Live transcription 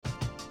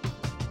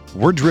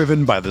We're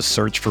driven by the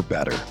search for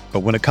better. But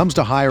when it comes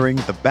to hiring,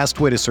 the best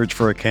way to search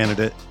for a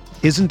candidate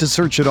isn't to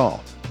search at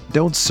all.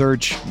 Don't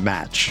search,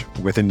 match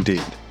with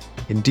Indeed.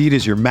 Indeed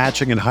is your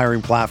matching and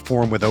hiring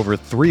platform with over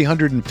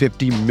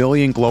 350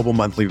 million global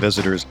monthly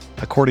visitors,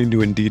 according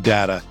to Indeed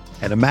data,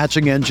 and a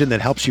matching engine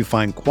that helps you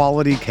find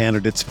quality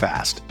candidates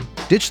fast.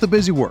 Ditch the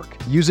busy work.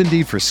 Use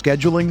Indeed for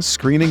scheduling,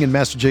 screening, and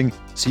messaging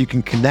so you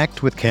can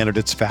connect with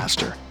candidates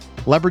faster.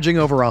 Leveraging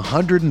over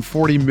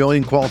 140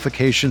 million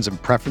qualifications and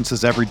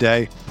preferences every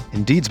day,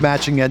 Indeed's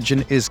matching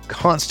engine is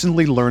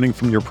constantly learning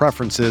from your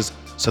preferences,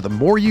 so the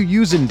more you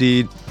use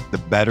Indeed, the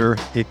better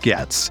it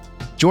gets.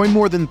 Join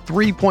more than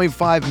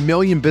 3.5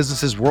 million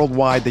businesses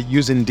worldwide that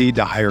use Indeed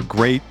to hire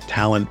great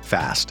talent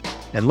fast.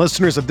 And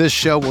listeners of this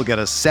show will get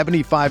a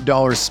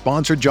 $75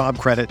 sponsored job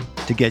credit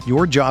to get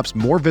your jobs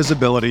more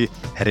visibility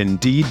at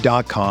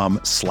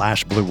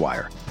Indeed.com/Blue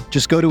Wire.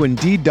 Just go to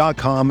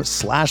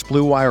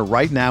Indeed.com/Blue Wire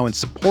right now and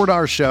support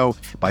our show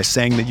by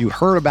saying that you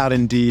heard about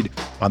Indeed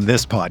on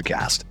this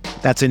podcast.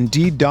 That's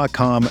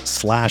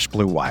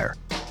Indeed.com/Blue Wire.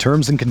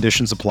 Terms and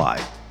conditions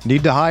apply.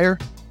 Need to hire?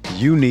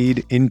 You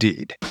need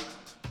Indeed.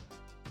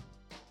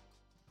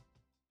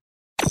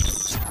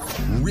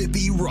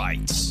 Rippee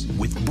Writes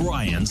with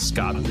Brian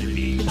Scott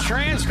Rippee.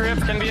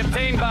 Transcript can be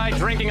obtained by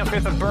drinking a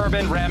fifth of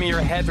bourbon, ramming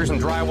your head through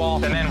some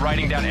drywall, and then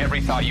writing down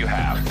every thought you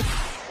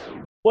have.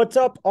 What's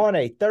up on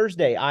a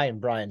Thursday? I am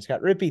Brian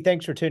Scott Rippee.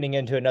 Thanks for tuning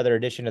in to another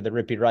edition of the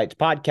Rippee Writes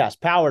podcast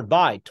powered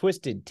by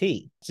Twisted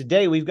Tea.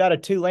 Today, we've got a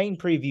Tulane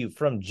preview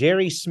from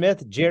Jerry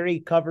Smith.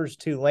 Jerry covers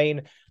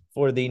Tulane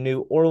for the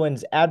New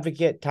Orleans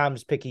Advocate,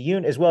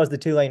 Times-Picayune, as well as the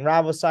Tulane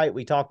Rival site.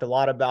 We talked a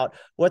lot about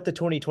what the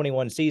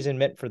 2021 season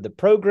meant for the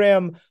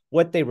program,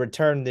 what they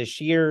returned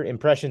this year,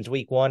 impressions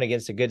week one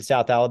against a good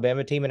South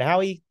Alabama team, and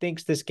how he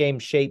thinks this game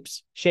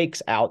shakes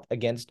out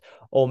against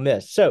Ole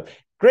Miss. So,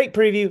 great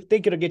preview.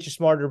 Think it'll get you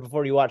smarter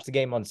before you watch the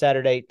game on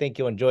Saturday. Think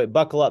you'll enjoy it.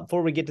 Buckle up.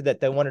 Before we get to that,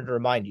 though, I wanted to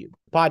remind you,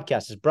 the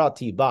podcast is brought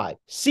to you by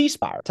C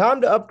Spire.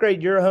 Time to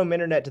upgrade your home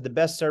internet to the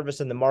best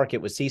service in the market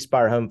with C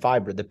Spire Home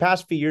Fiber. The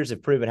past few years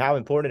have proven how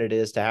important it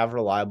is to have a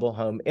reliable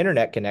home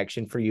internet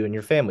connection for you and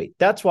your family.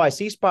 That's why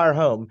C Spire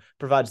Home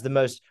provides the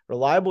most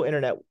reliable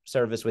internet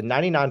service with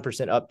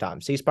 99%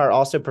 uptime. C Spire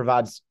also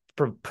prides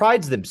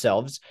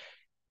themselves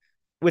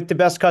with the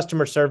best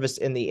customer service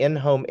in the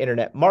in-home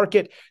internet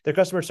market. Their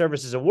customer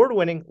service is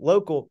award-winning,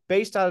 local,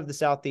 based out of the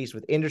Southeast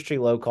with industry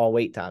low-call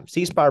wait time.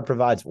 C-Spire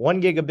provides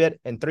 1 gigabit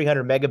and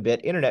 300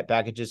 megabit internet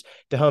packages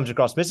to homes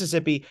across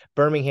Mississippi,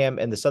 Birmingham,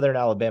 and the Southern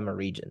Alabama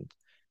region.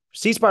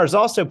 C-Spire is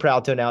also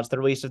proud to announce the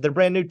release of their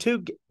brand new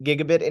 2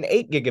 gigabit and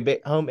 8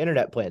 gigabit home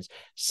internet plans.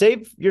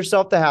 Save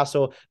yourself the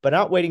hassle, but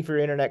not waiting for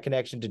your internet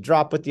connection to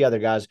drop with the other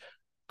guys.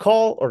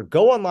 Call or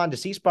go online to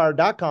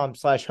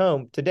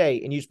cspire.com/home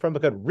today and use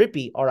promo code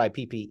RIPPEE,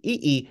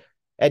 RIPPEE,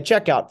 at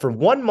checkout for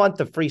 1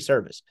 month of free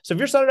service. So if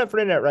you're signing up for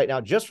internet right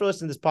now, just for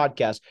listening to this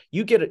podcast,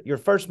 you get your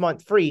first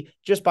month free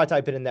just by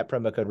typing in that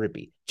promo code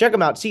RIPPEE. Check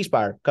them out,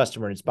 C-Spire,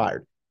 customer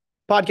inspired.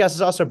 Podcast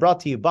is also brought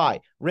to you by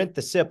Rent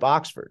the Sip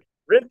Oxford.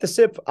 Rent the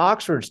Sip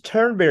Oxford's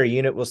Turnberry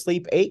unit will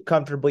sleep 8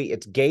 comfortably.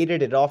 It's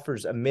gated. It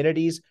offers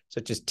amenities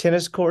such as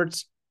tennis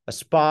courts, a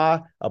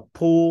spa, a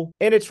pool,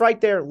 and it's right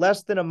there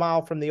less than a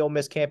mile from the Ole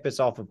Miss campus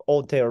off of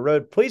Old Taylor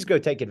Road. Please go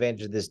take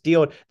advantage of this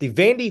deal. The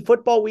Vandy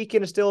football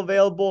weekend is still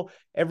available.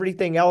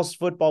 Everything else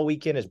football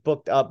weekend is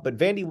booked up, but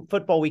Vandy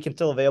football weekend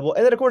still available.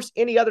 And then, of course,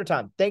 any other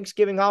time,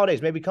 Thanksgiving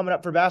holidays, maybe coming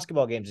up for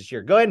basketball games this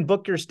year. Go ahead and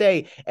book your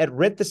stay at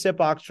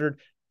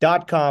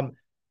rentthesipoxford.com.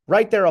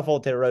 Right there off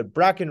Old Taylor Road.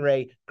 Bracken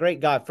Ray, great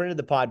guy, friend of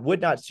the pod,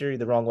 would not steer you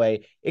the wrong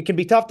way. It can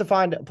be tough to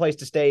find a place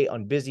to stay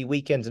on busy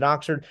weekends in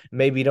Oxford.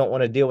 Maybe you don't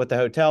want to deal with the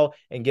hotel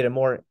and get a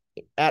more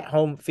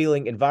at-home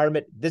feeling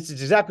environment. This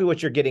is exactly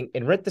what you're getting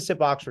in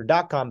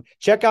rentthesipoxford.com.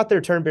 Check out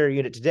their Turnberry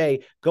unit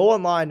today. Go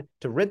online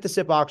to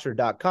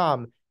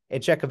rentthesipoxford.com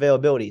and check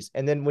availabilities.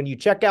 And then when you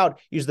check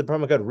out, use the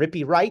promo code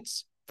Rippee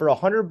Writes for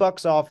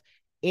 $100 off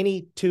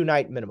any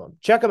 2-night minimum.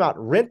 Check them out,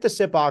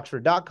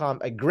 rentthesipoxford.com,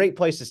 a great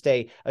place to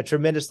stay, a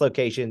tremendous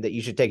location that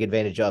you should take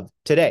advantage of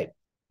today.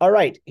 All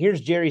right,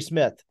 here's Jerry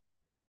Smith.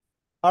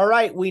 All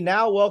right, we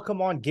now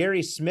welcome on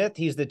Gary Smith.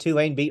 He's the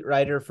Tulane beat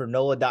writer for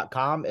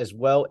NOLA.com as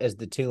well as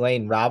the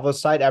Tulane Rival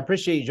site. I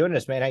appreciate you joining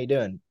us, man. How you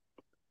doing?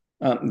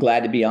 I'm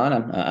glad to be on.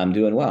 I'm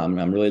doing well.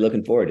 I'm really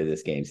looking forward to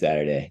this game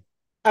Saturday.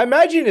 I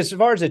imagine as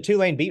far as a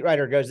Tulane beat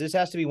writer goes, this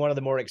has to be one of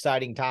the more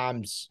exciting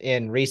times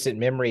in recent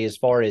memory as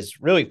far as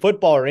really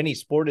football or any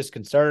sport is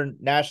concerned.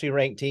 Nationally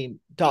ranked team,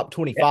 top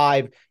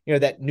 25. You know,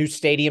 that new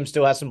stadium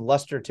still has some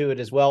luster to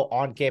it as well.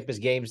 On-campus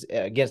games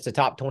against the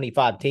top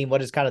 25 team.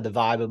 What is kind of the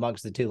vibe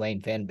amongst the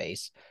Tulane fan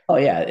base? Oh,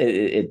 yeah,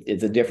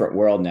 it's a different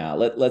world now.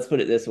 Let's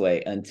put it this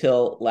way.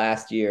 Until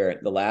last year,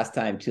 the last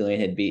time Tulane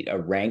had beat a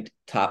ranked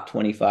top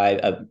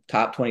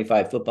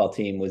 25 football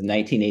team was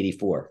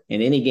 1984.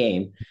 In any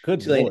game,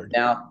 Tulane has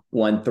now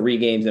won 3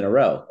 games in a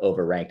row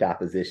over ranked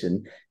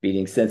opposition,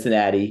 beating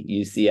Cincinnati,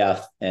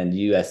 UCF, and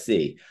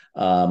USC.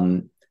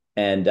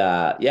 And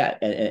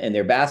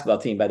their basketball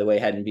team, by the way,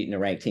 hadn't beaten a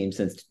ranked team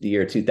since the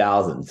year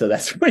 2000. So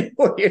that's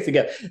 24 years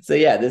ago. So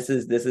yeah, this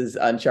is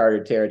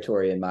uncharted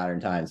territory in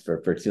modern times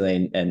for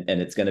Tulane, and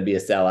it's going to be a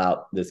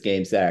sellout this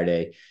game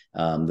Saturday.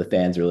 The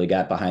fans really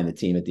got behind the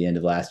team at the end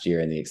of last year,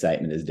 and the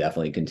excitement has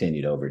definitely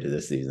continued over to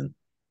this season.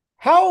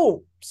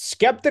 How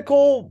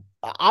skeptical,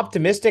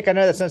 optimistic? I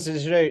know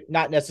that's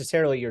not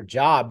necessarily your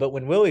job, but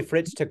when Willie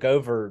Fritz took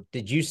over,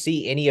 did you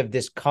see any of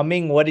this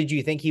coming? What did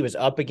you think he was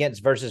up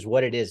against versus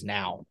what it is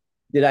now?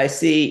 Did I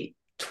see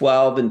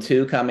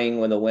 12-2 coming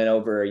with a win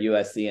over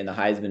USC and the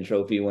Heisman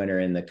Trophy winner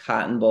in the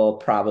Cotton Bowl?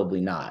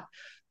 Probably not.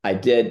 I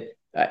did.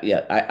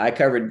 I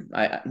covered.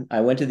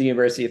 I went to the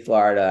University of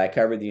Florida. I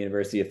covered the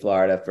University of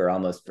Florida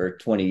for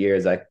 20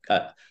 years. I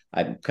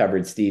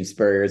covered Steve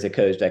Spurrier as a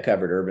coach. I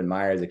covered Urban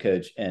Meyer as a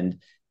coach, and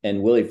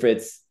Willie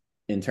Fritz,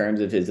 in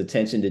terms of his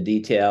attention to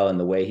detail and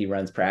the way he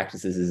runs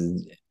practices,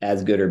 is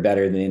as good or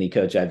better than any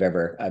coach I've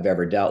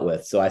ever dealt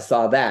with. So I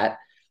saw that.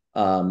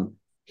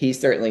 He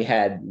certainly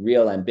had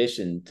real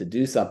ambition to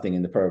do something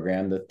in the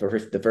program.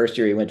 The first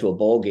year he went to a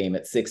bowl game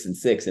at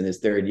 6-6. In his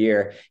third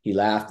year, he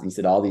laughed. He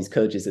said all these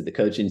coaches at the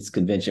coaching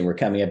convention were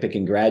coming up and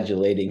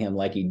congratulating him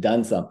like he'd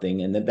done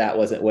something, and that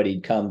wasn't what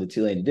he'd come to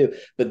Tulane to do.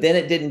 But then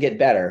it didn't get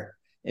better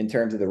in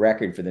terms of the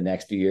record for the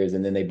next few years,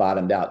 and then they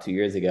bottomed out 2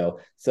 years ago.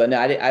 So no,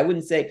 I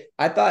wouldn't say.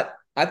 I thought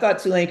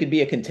Tulane could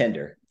be a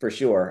contender for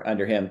sure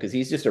under him, because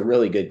he's just a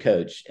really good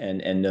coach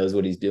and knows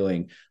what he's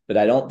doing. But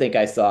I don't think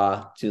I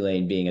saw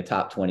Tulane being a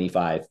top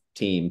 25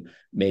 team,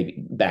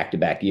 maybe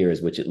back-to-back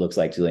years, which it looks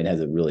like Tulane has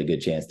a really good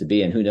chance to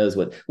be. And who knows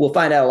what, we'll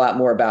find out a lot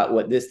more about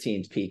what this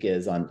team's peak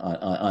is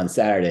on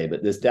Saturday.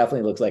 But this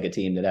definitely looks like a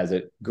team that has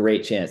a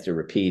great chance to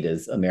repeat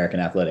as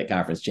American Athletic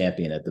Conference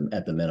champion at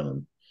the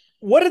minimum.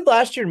 What did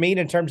last year mean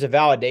in terms of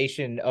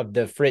validation of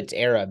the Fritz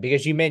era?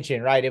 Because you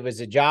mentioned, right, it was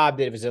a job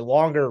that it was a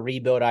longer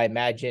rebuild, I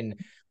imagine,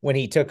 when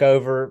he took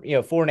over,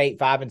 4-8,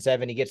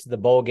 5-7, he gets to the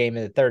bowl game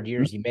in the third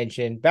year, as you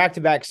mentioned,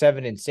 back-to-back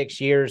 7-6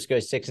 years,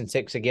 goes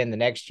 6-6 again the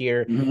next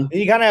year. And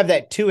you kind of have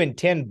that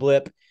 2-10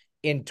 blip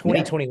in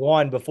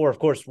 2021 before, of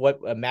course,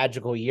 what a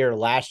magical year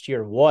last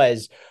year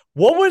was.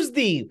 What was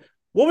the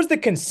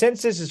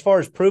consensus as far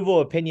as approval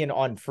opinion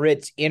on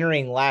Fritz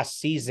entering last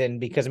season?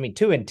 Because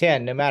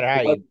 2-10, no matter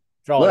how you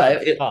draw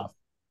it up,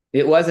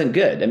 it wasn't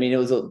good. It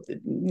was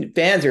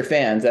fans are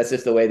fans. That's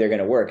just the way they're going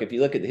to work. If you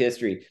look at the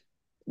history,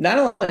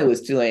 not only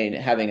was Tulane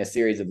having a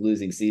series of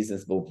losing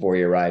seasons before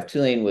he arrived,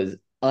 Tulane was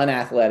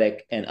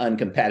unathletic and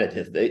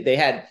uncompetitive. They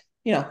had,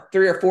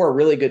 3 or 4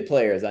 really good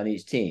players on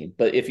each team.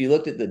 But if you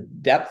looked at the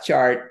depth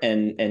chart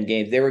and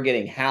games, they were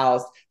getting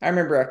housed. I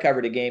remember I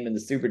covered a game in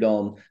the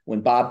Superdome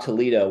when Bob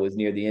Toledo was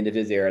near the end of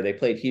his era. They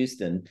played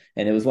Houston,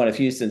 and it was one of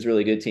Houston's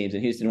really good teams,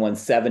 and Houston won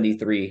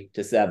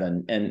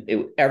 73-7.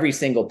 And every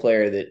single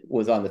player that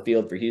was on the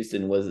field for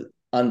Houston was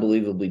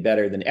unbelievably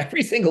better than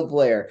every single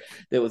player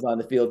that was on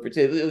the field.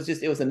 It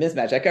was a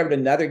mismatch. I covered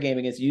another game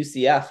against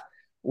UCF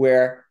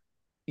where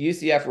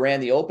UCF ran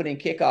the opening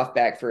kickoff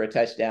back for a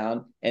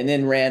touchdown, and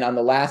then ran on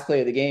the last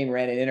play of the game,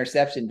 ran an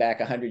interception back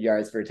 100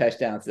 yards for a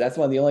touchdown. So that's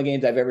one of the only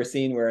games I've ever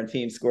seen where a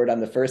team scored on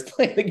the first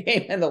play of the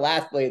game and the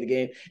last play of the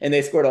game. And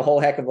they scored a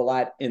whole heck of a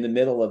lot in the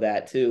middle of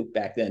that too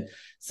back then.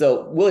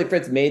 So Willie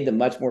Fritz made them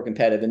much more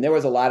competitive. And there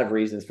was a lot of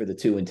reasons for the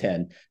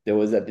 2-10. There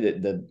was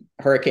the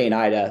Hurricane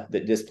Ida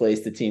that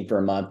displaced the team for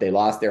a month. They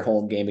lost their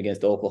home game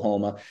against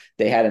Oklahoma.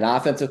 They had an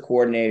offensive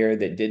coordinator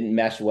that didn't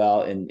mesh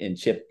well in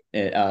Chip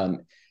and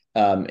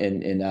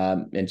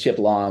Chip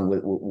Long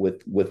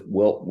with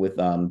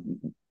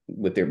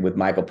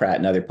Michael Pratt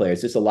and other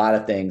players. Just a lot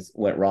of things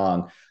went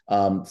wrong.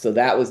 So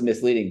that was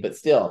misleading, but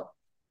still,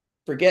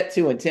 forget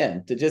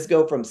 2-10. To just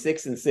go from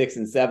 6-6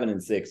 and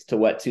 7-6 to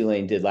what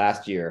Tulane did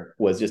last year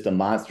was just a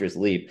monstrous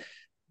leap.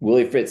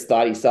 Willie Fritz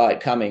thought he saw it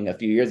coming a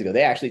few years ago.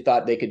 They actually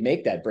thought they could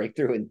make that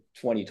breakthrough in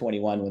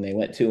 2021 when they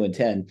went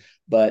 2-10,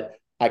 but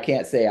I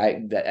can't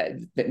say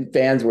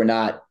fans were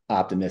not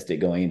optimistic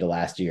going into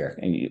last year,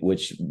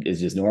 which is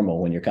just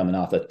normal when you're coming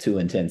off a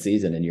 2-10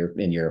 season and you're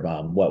in your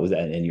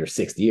in your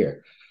 6th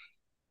year.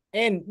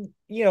 And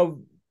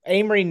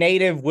Amory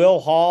native Will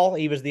Hall,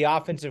 he was the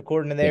offensive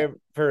coordinator there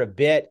for a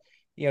bit.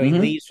 He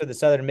leaves for the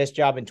Southern Miss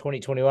job in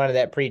 2021, and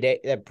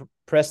that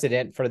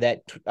precedent for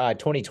that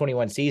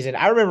 2021 season.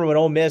 I remember when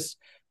Ole Miss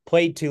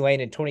played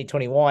Tulane in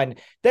 2021.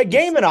 That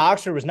game in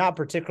Oxford was not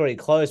particularly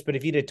close, but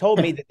if you'd have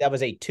told me that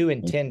was a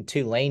 2-10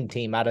 Tulane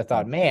team, I'd have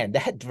thought, man,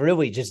 that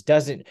really just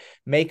doesn't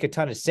make a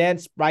ton of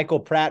sense.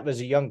 Michael Pratt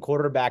was a young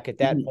quarterback at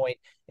that point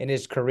in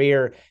his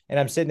career, and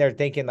I'm sitting there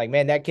thinking, like,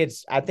 man, that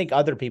kid's, I think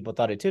other people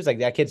thought it too. It's like,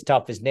 that kid's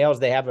tough as nails.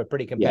 They have a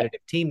pretty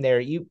competitive team there.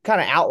 You kind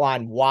of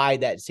outlined why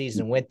that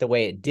season went the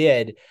way it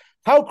did.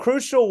 How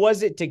crucial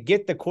was it to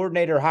get the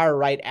coordinator hire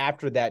right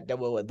after that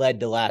what led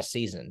to last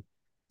season?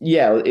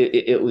 Yeah,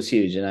 it was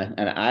huge, and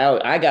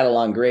I got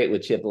along great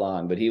with Chip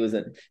Long, but he was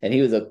a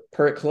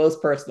close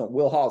personal,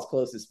 Will Hall's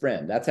closest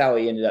friend. That's how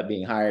he ended up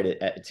being hired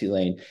at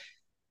Tulane.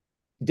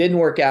 Didn't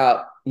work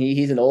out.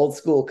 He's an old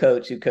school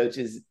coach who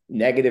coaches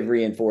negative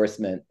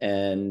reinforcement,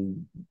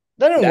 and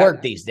Doesn't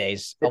work these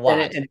days a lot.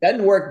 And it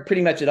doesn't work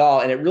pretty much at all.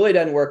 And it really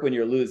doesn't work when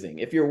you're losing.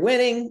 If you're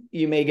winning,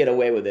 you may get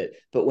away with it.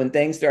 But when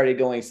things started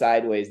going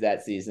sideways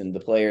that season, the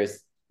players,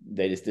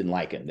 they just didn't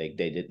like him.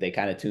 They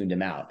kind of tuned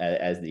him out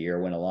as the year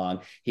went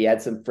along. He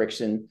had some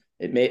friction.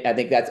 I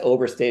think that's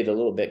overstated a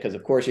little bit, because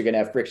of course you're going to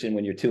have friction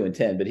when you're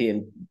 2-10. But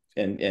he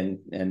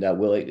and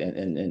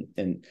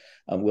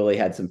Willie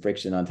had some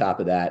friction on top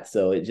of that.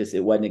 So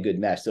it wasn't a good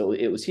mesh. So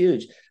it was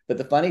huge. But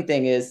the funny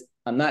thing is,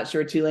 I'm not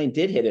sure Tulane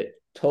did hit it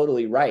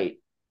totally right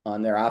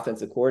on their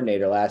offensive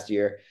coordinator last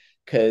year,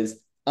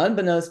 because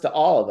unbeknownst to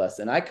all of us,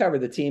 and I cover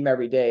the team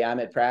every day, I'm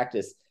at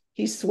practice,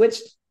 he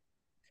switched.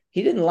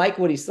 He didn't like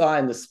what he saw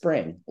in the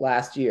spring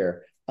last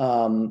year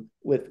with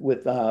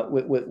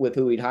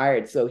who he'd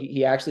hired. So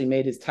he actually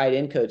made his tight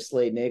end coach,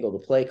 Slade Nagel, the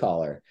play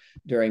caller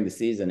during the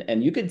season.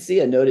 And you could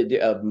see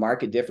a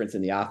marked difference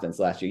in the offense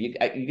last year.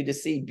 You could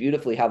just see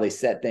beautifully how they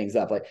set things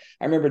up. Like,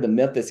 I remember the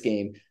Memphis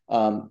game.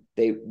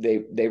 They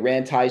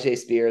ran Tyjae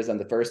Spears on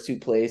the first 2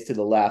 plays to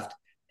the left,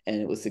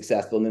 and it was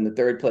successful. And then the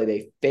third play,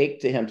 they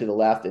faked to him to the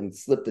left and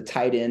slipped the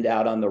tight end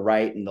out on the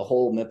right, and the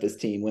whole Memphis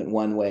team went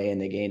one way,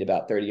 and they gained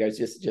about 30 yards.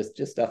 Just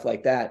stuff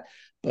like that.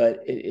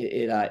 But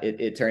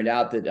it turned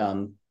out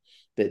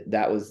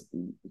that was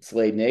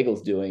Slade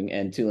Nagel's doing,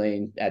 and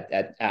Tulane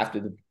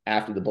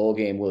after the bowl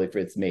game, Willie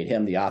Fritz made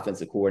him the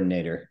offensive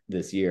coordinator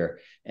this year.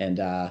 And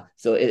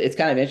so it's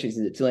kind of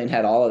interesting that Tulane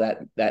had all of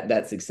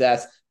that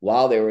success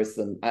while there was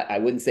some, I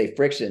wouldn't say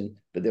friction,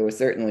 but there was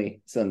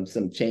certainly some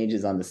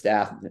changes on the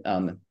staff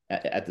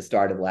at the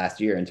start of last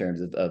year in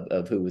terms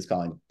of who was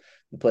calling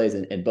the plays,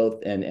 and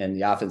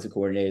the offensive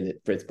coordinator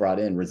that Fritz brought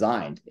in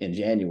resigned in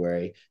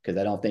January, because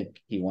I don't think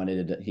he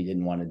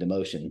didn't want a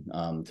demotion.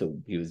 So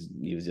he was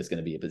just going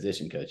to be a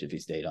position coach if he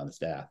stayed on the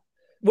staff.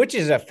 Which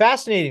is a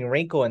fascinating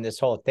wrinkle in this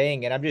whole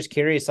thing. And I'm just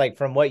curious, like,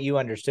 from what you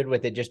understood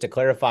with it, just to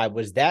clarify,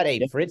 was that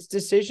a Fritz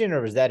decision,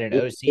 or was that an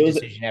OC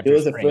decision after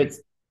spring?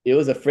 It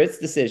was a Fritz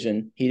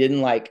decision. He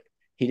didn't like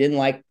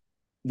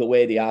the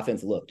way the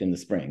offense looked in the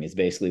spring, is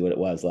basically what it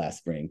was last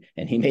spring.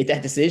 And he made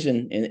that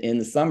decision in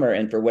the summer.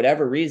 And for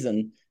whatever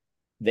reason,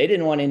 they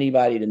didn't want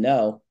anybody to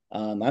know.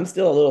 I'm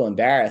still a little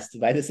embarrassed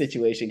by the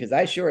situation, because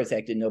I sure as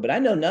heck didn't know, but I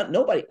know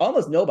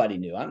almost nobody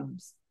knew.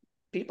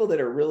 People that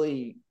are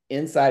really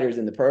insiders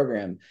in the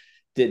program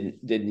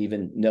didn't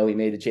even know he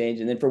made the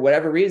change. And then for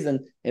whatever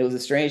reason, it was a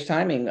strange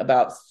timing.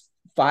 About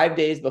 5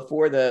 days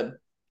before the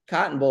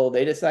Cotton Bowl,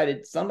 they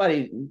decided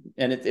they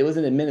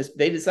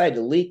decided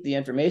to leak the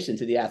information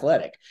to The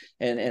Athletic.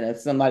 And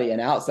an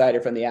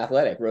outsider from The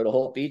Athletic wrote a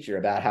whole feature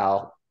about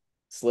how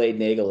Slade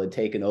Nagel had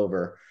taken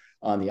over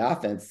on the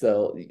offense.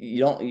 So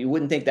you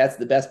wouldn't think that's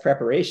the best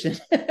preparation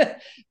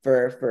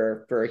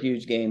for a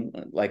huge game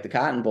like the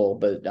Cotton Bowl,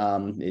 but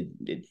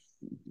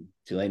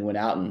Tulane went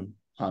out and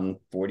hung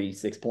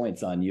 46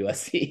 points on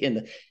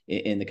USC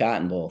in the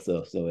Cotton Bowl.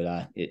 So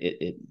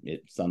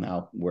it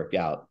somehow worked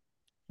out.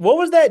 What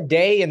was that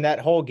day and that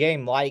whole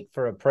game like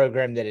for a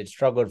program that had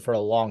struggled for a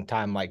long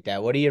time like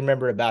that? What do you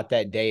remember about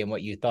that day and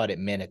what you thought it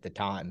meant at the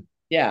time?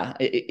 Yeah,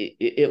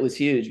 it was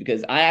huge,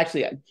 because I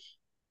actually,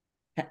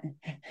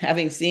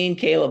 having seen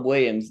Caleb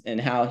Williams and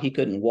how he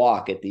couldn't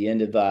walk at the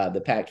end of the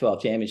Pac-12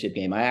 championship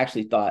game, I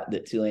actually thought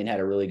that Tulane had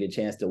a really good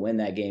chance to win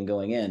that game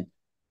going in.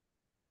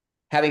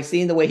 Having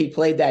seen the way he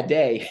played that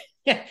day,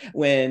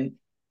 when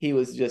he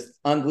was just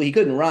unbelievable, he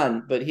couldn't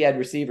run, but he had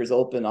receivers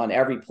open on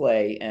every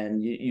play,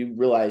 and you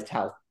realized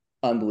how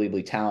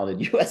unbelievably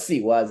talented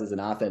USC was as an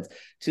offense.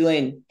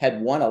 Tulane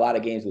had won a lot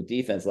of games with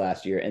defense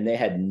last year, and they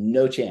had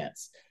no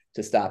chance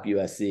to stop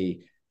USC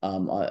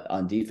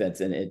on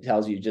defense. And it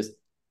tells you just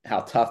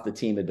how tough the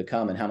team had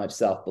become and how much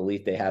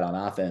self-belief they had on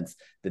offense,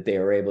 that they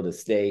were able to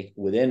stay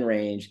within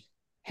range,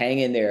 hang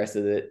in there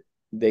so that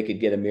they could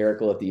get a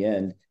miracle at the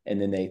end.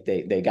 And then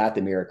they got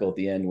the miracle at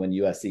the end when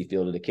USC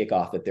fielded a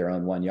kickoff at their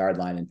own 1 yard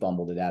line and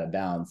fumbled it out of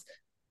bounds.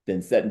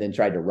 Then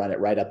tried to run it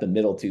right up the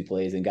middle 2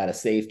 plays and got a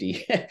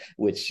safety,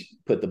 which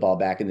put the ball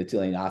back in the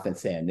Tulane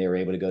offense hand. They were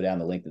able to go down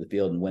the length of the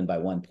field and win by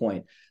 1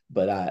 point.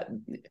 But I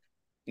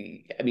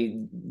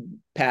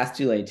mean, past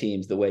Tulane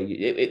teams, the way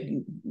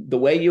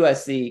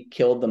USC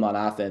killed them on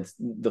offense,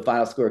 the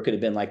final score could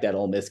have been like that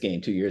Ole Miss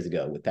game 2 years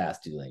ago with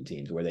past Tulane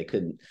teams, where they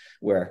couldn't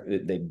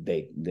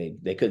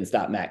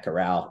stop Matt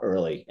Corral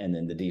early, and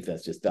then the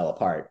defense just fell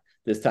apart.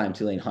 This time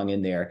Tulane hung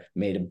in there,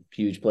 made a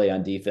huge play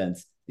on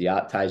defense. The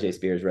Tyjae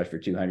Spears rushed for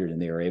 200, and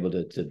they were able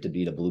to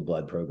beat a blue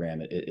blood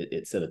program.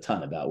 It said a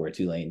ton about where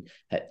Tulane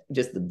had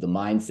just the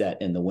mindset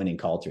and the winning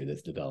culture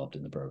that's developed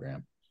in the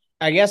program.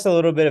 I guess a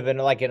little bit of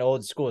an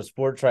old school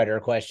sports writer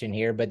question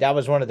here, but that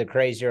was one of the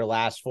crazier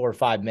last 4 or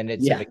 5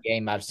 minutes of a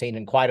game I've seen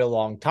in quite a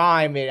long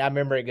time. I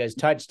remember it goes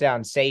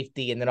touchdown,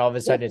 safety, and then all of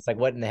a sudden it's like,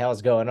 what in the hell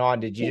is going on?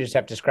 Did you just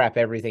have to scrap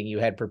everything you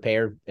had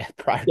prepared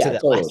prior to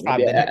that last 5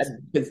 minutes?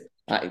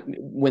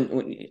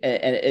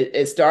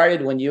 It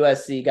started when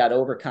USC got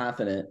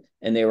overconfident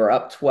and they were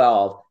up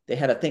 12. They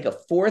had, I think, a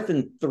 4th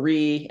and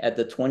 3 at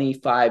the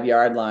 25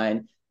 yard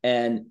line,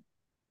 and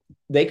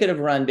they could have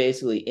run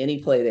basically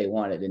any play they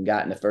wanted and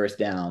gotten a first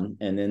down,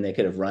 and then they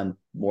could have run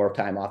more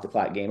time off the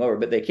clock, game over.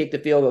 But they kicked a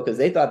field goal because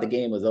they thought the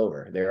game was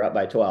over. They were up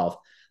by 12.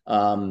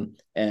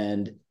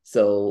 And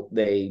so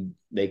they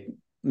made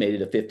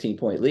it a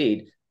 15-point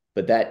lead,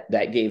 but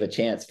that gave a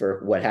chance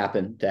for what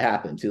happened to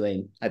happen.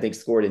 Tulane, I think,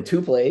 scored in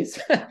 2 plays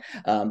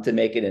to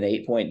make it an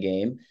 8-point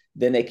game.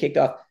 Then they kicked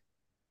off.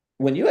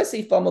 When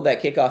USC fumbled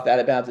that kickoff out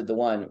of bounds at the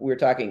 1, we were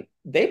talking,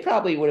 they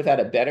probably would have had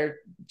a better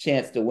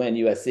chance to win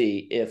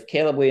USC if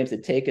Caleb Williams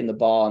had taken the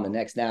ball on the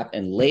next snap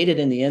and laid it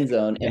in the end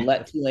zone and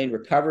let Tulane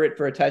recover it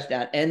for a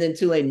touchdown. And then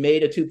Tulane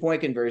made a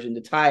 2-point conversion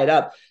to tie it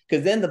up,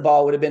 because then the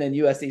ball would have been in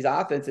USC's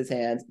offense's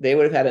hands. They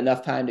would have had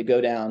enough time to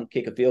go down,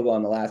 kick a field goal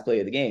on the last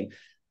play of the game.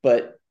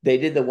 But they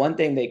did the one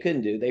thing they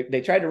couldn't do. They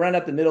tried to run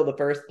up the middle of the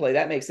first play.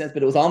 That makes sense,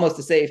 but it was almost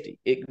a safety.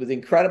 It was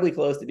incredibly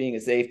close to being a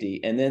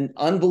safety. And then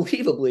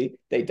unbelievably,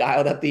 they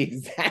dialed up the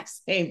exact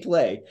same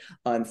play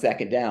on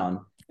second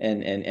down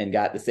and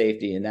got the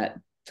safety. And that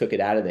took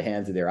it out of the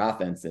hands of their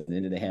offense and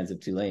into the hands of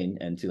Tulane.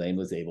 And Tulane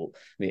was able,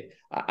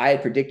 I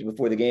had predicted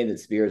before the game that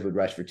Spears would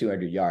rush for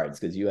 200 yards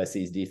because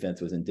USC's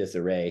defense was in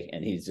disarray,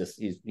 and he's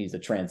a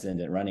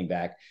transcendent running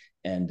back.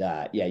 And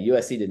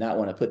USC did not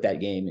want to put that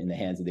game in the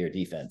hands of their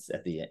defense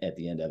at the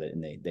end of it,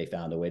 and they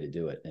found a way to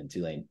do it, and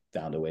Tulane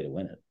found a way to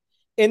win it.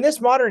 In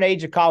this modern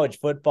age of college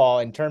football,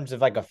 in terms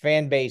of like a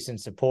fan base and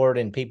support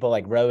and people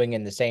like rowing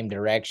in the same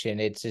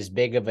direction, it's as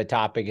big of a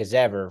topic as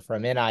ever,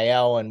 from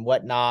NIL and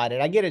whatnot.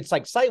 And I get it's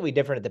like slightly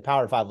different at the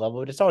Power 5 level,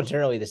 but it's all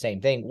generally the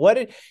same thing.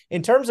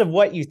 In terms of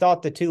what you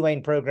thought the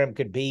Tulane program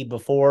could be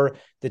before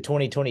the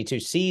 2022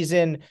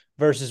 season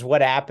versus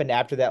what happened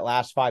after that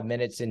last 5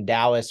 minutes in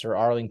Dallas or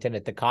Arlington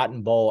at the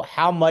Cotton Bowl,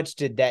 how much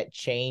did that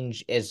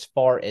change as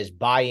far as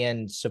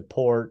buy-in,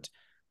 support,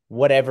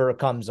 whatever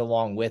comes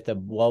along with a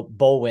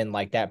bowl win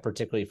like that,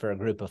 particularly for a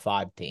group of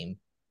 5 team?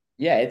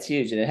 Yeah, it's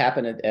huge. And it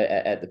happened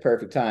at the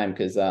perfect time,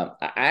 because I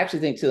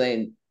actually think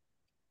Tulane,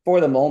 for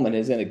the moment,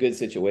 is in a good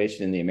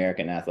situation in the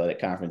American Athletic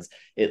Conference.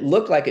 It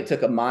looked like it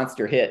took a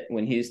monster hit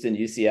when Houston,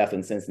 UCF,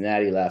 and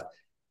Cincinnati left.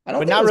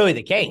 But not really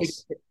the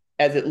case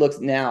as it looks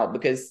now,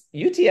 because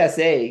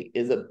UTSA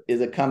is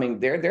a coming.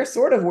 They're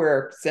sort of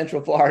where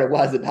Central Florida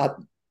was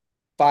about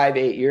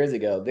 5-8 years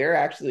ago.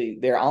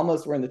 They're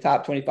almost were in the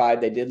top 25.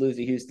 They did lose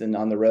to Houston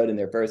on the road in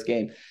their first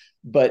game,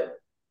 but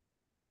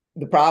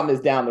the problem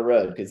is down the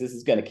road, because this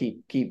is going to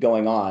keep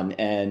going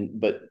on.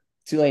 But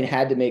Tulane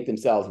had to make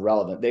themselves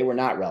relevant. They were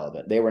not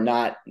relevant.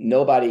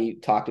 Nobody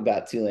talked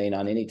about Tulane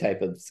on any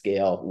type of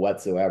scale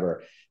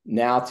whatsoever.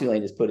 Now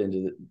Tulane is put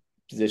into the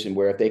position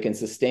where if they can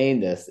sustain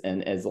this,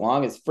 and as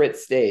long as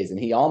Fritz stays, and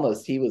he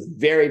was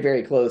very,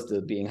 very close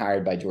to being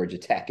hired by Georgia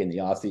Tech in the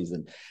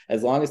offseason,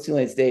 as long as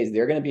Tulane stays,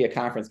 they're going to be a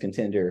conference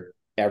contender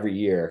every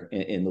year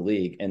in the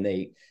league. And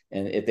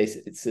if they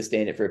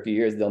sustain it for a few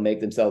years, they'll make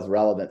themselves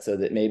relevant, so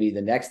that maybe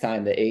the next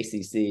time the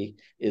ACC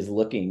is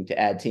looking to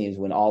add teams,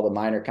 when all the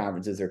minor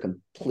conferences are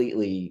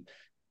completely,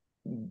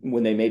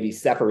 when they may be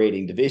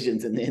separating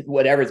divisions and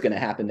whatever's going to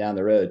happen down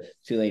the road,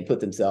 Tulane put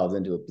themselves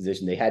into a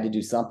position. They had to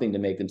do something to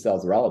make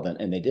themselves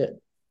relevant, and they did.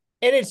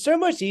 And it's so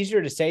much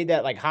easier to say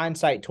that, like,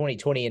 hindsight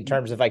 2020, in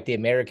terms of like the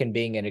American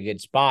being in a good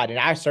spot. And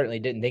I certainly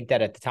didn't think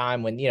that at the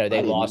time when,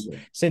 they lost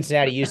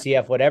Cincinnati,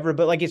 UCF, whatever.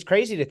 But like, it's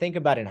crazy to think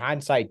about in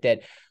hindsight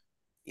that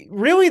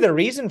really the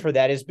reason for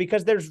that is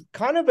because there's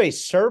kind of a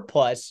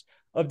surplus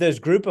of those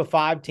group of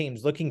 5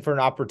 teams looking for an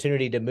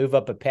opportunity to move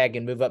up a peg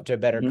and move up to a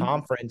better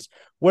conference.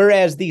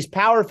 Whereas these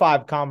Power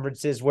 5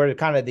 conferences, where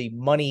kind of the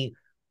money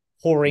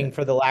whoring,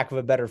 for the lack of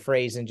a better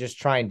phrase, and just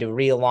trying to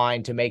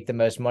realign to make the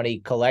most money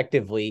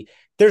collectively,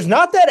 there's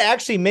not that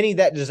actually many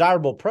that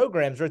desirable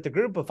programs. Or at the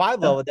group of 5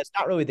 level, that's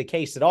not really the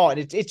case at all. And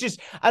it's just,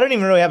 I don't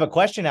even really have a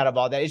question out of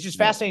all that. It's just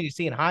fascinating to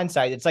see in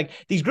hindsight. It's like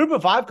these group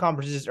of 5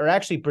 conferences are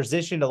actually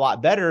positioned a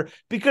lot better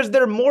because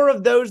they're more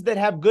of those that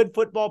have good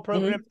football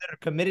programs that are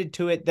committed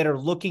to it, that are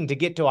looking to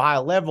get to a high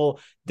level,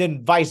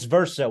 than vice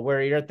versa,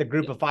 where you're at the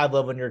group of 5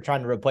 level and you're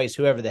trying to replace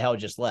whoever the hell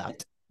just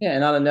left. Yeah,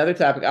 and on another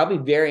topic, I'll be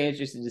very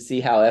interested to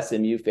see how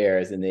SMU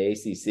fares in the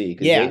ACC,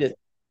 because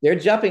they're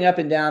jumping up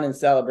and down in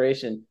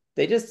celebration.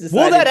 They just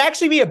decided, will that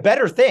actually be a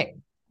better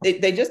thing?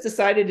 They just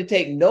decided to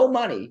take no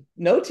money,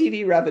 no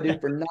TV revenue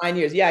for 9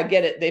 years. Yeah, I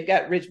get it. They've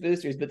got rich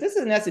boosters, but this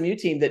is an SMU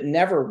team that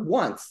never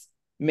once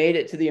made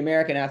it to the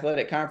American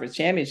Athletic Conference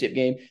championship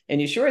game. And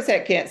you sure as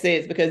heck can't say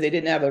it's because they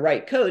didn't have the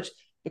right coach,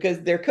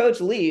 because their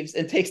coach leaves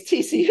and takes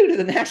TCU to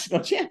the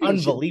national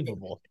championship.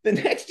 Unbelievable. The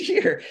next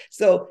year.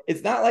 So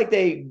it's not like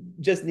they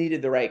just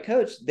needed the right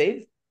coach.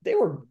 They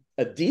were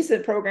a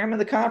decent program in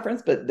the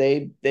conference, but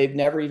they've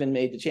never even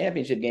made the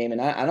championship game.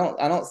 And I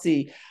don't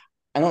see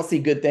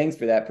good things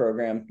for that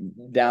program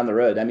down the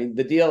road. I mean,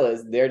 the deal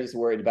is they're just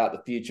worried about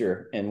the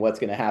future and what's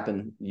going to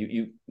happen.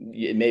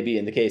 It may be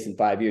in the case in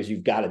 5 years,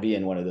 you've got to be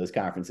in one of those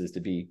conferences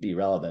to be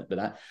relevant.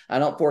 But I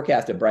don't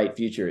forecast a bright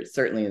future. It's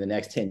certainly in the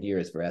next 10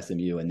 years for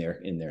SMU in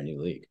their new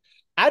league.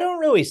 I don't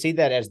really see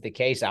that as the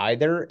case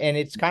either. And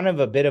it's kind of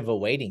a bit of a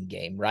waiting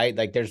game, right?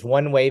 Like there's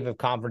one wave of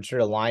conference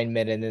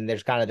realignment, and then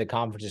there's kind of the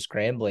conferences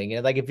scrambling.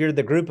 And like if you're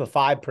the group of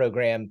 5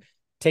 program,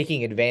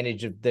 taking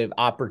advantage of the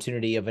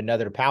opportunity of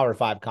another Power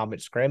Five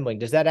conference scrambling.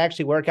 Does that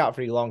actually work out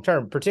for you long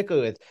term?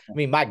 Particularly with, I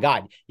mean, my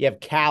God, you have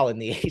Cal in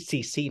the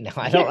ACC now.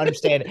 I don't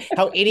understand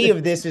how any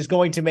of this is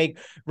going to make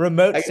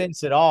remote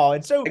sense at all.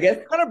 And so, I guess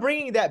kind of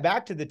bringing that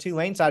back to the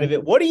Tulane side of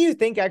it, what do you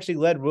think actually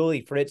led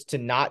Willie Fritz to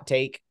not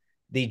take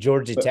the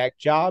Georgia Tech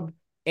job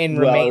and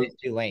remain at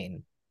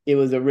Tulane? There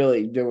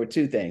were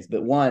two things,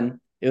 but one,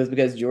 it was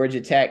because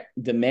Georgia Tech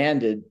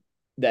demanded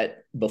that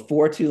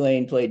before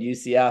Tulane played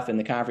UCF in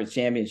the conference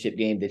championship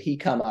game, that he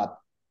come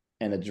up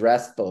and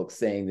address folks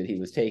saying that he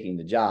was taking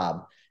the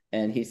job.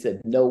 And he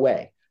said, no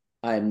way,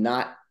 I'm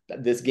not.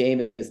 This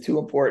game is too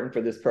important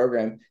for this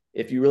program.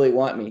 If you really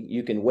want me,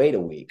 you can wait a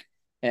week.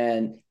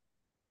 And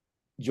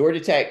Georgia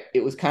Tech,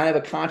 it was kind of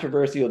a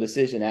controversial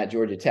decision at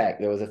Georgia Tech.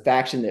 There was a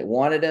faction that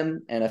wanted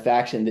him and a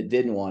faction that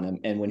didn't want him.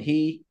 And when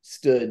he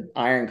stood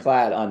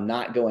ironclad on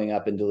not going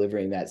up and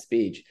delivering that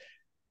speech,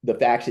 the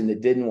faction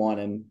that didn't want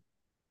him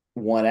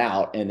won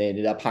out, and they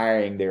ended up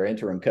hiring their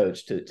interim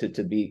coach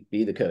to be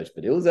the coach.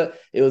 But it was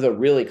a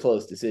really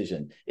close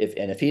decision.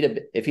 If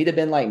he'd have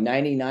been like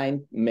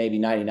 99, maybe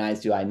 99 is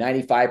too high,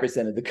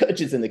 95% of the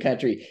coaches in the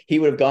country, he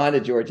would have gone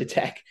to Georgia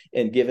Tech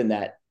and given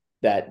that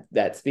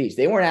speech.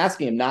 They weren't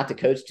asking him not to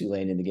coach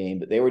Tulane in the game,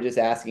 but they were just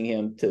asking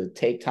him to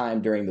take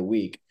time during the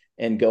week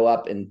and go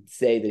up and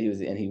say that he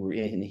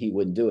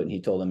wouldn't do it. And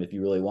he told them, if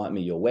you really want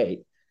me, you'll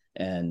wait.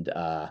 And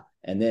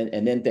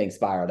then things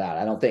spiraled out.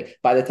 I don't think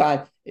by the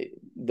time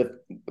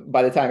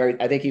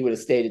I think he would have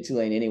stayed at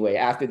Tulane anyway.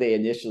 After they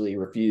initially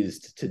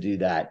refused to do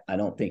that, I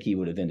don't think he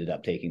would have ended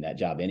up taking that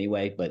job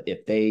anyway. But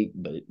it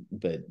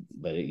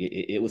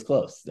was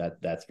close.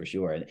 That's for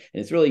sure. And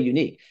it's really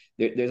unique.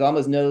 There's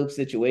almost no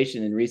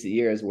situation in recent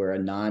years where a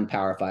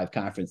non-Power 5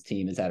 conference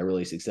team has had a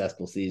really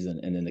successful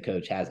season and then the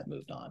coach hasn't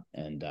moved on.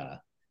 And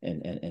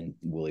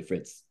Willie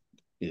Fritz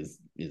is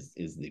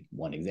the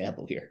one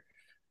example here.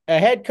 A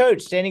head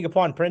coach standing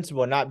upon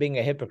principle and not being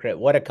a hypocrite.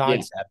 What a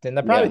concept. And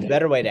the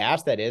better way to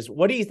ask that is,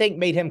 what do you think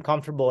made him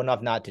comfortable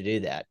enough not to do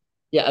that?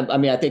 Yeah, I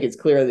mean, I think it's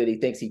clear that he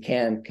thinks he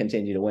can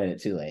continue to win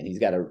at Tulane. He's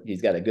got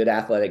a good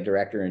athletic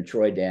director in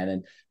Troy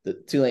Dannon. The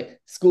Tulane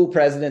school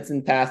presidents in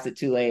the past at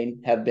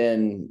Tulane have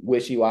been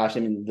wishy-washy.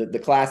 I mean, the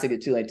classic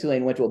at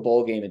Tulane went to a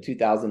bowl game in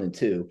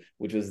 2002,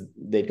 which was,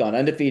 they'd gone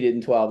undefeated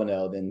in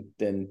 12-0.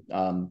 Then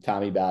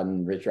Tommy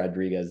Bowden, Rich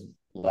Rodriguez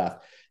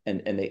left,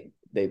 and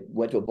they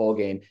went to a bowl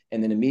game,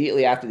 and then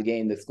immediately after the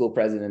game, the school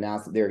president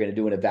announced that they were going to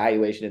do an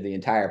evaluation of the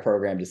entire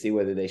program to see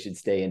whether they should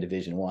stay in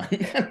Division I.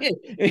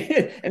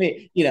 I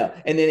mean,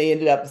 and then they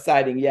ended up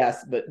deciding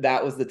yes, but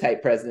that was the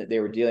type president they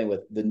were dealing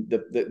with.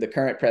 The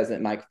current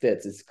president, Mike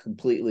Fitz, is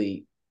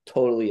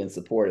totally in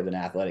support of an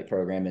athletic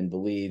program and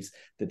believes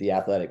that the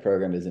athletic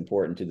program is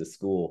important to the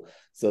school.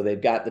 So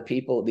they've got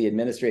the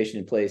administration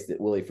in place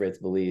that Willie Fritz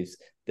believes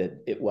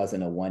that it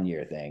wasn't a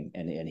one-year thing.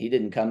 And he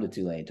didn't come to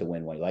Tulane to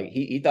win one. Like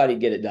he thought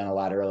he'd get it done a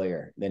lot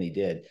earlier than he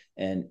did.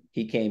 And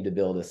he came to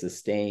build a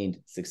sustained,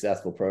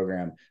 successful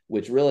program,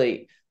 which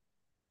really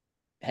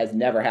has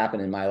never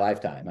happened in my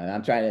lifetime. And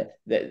I'm trying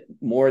that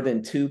more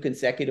than 2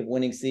 consecutive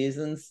winning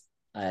seasons.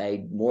 Not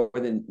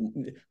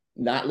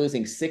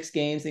losing 6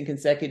 games in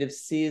consecutive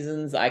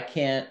seasons. I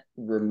can't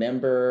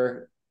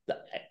remember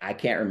a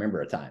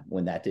time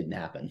when that didn't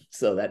happen.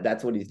 So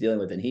that's what he's dealing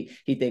with. And he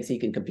thinks he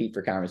can compete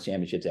for conference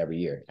championships every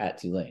year at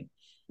Tulane.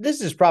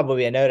 This is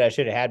probably a note I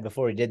should have had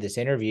before we did this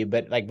interview,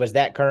 but was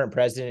that current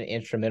president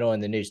instrumental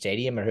in the new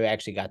stadium, or who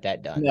actually got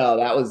that done? No,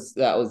 that was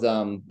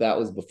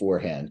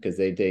beforehand, because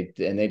they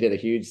did a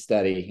huge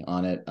study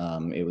on it.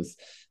 It was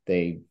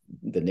the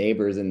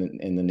neighbors in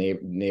the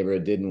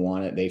neighborhood didn't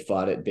want it. They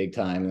fought it big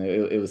time.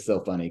 It was so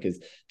funny because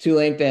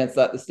Tulane fans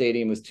thought the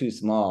stadium was too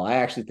small. I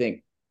actually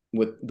think,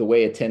 with the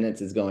way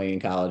attendance is going in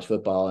college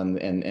football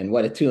and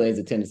what Tulane's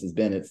attendance has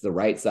been, it's the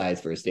right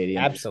size for a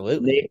stadium.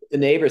 Absolutely. The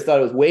neighbors thought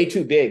it was way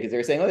too big because they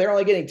were saying, they're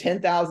only getting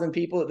 10,000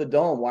 people at the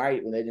Dome. Why?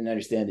 Well, they didn't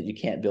understand that you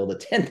can't build a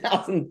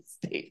 10,000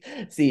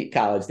 seat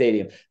college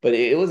stadium. But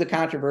it was a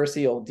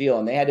controversial deal,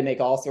 and they had to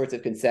make all sorts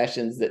of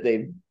concessions that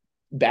they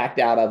backed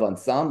out of on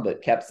some,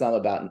 but kept some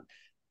about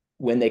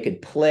when they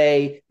could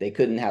play. They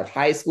couldn't have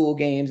high school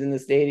games in the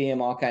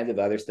stadium, all kinds of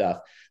other stuff.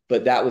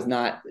 But that was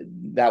not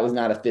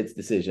a Fitz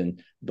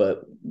decision.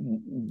 But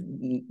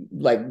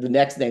like the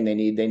next thing they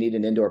need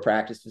an indoor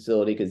practice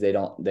facility, because they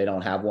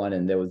don't have one.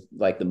 And there was,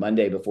 like, the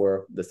Monday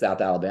before the South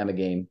Alabama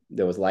game,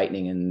 there was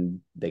lightning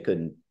and they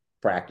couldn't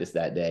practice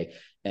that day.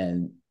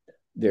 And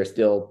they're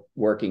still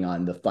working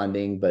on the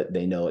funding, but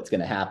they know it's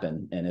going to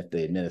happen. And if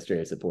the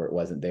administrative support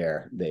wasn't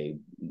there,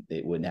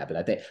 it wouldn't happen.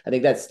 I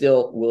think that's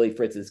still Willie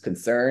Fritz's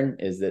concern,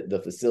 is that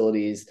the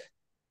facilities,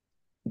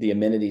 the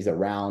amenities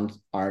around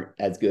aren't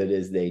as good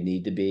as they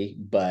need to be,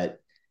 but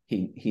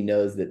he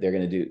knows that they're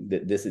going to do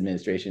that. This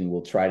administration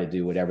will try to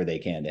do whatever they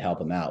can to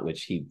help him out,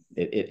 which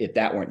if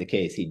that weren't the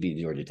case, he'd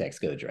be Georgia Tech's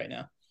coach right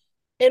now.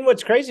 And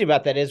what's crazy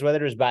about that is whether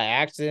it was by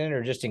accident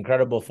or just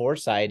incredible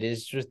foresight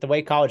is just the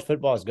way college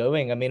football is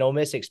going. I mean, Ole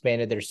Miss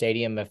expanded their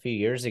stadium a few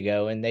years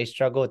ago and they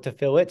struggle to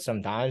fill it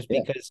sometimes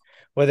because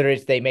whether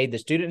it's they made the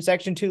student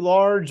section too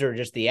large or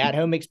just the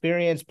at-home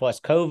experience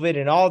plus COVID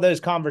and all those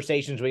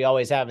conversations we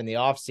always have in the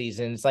off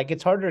season, it's like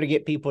it's harder to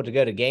get people to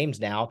go to games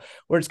now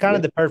where it's kind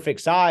of the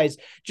perfect size.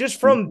 Just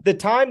from the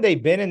time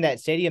they've been in that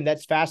stadium,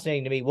 that's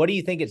fascinating to me. What do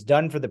you think it's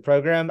done for the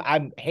program?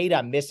 I'm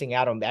missing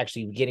out on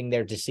actually getting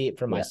there to see it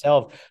for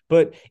myself,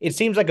 but it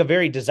seems like a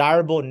very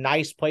desirable,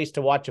 nice place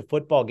to watch a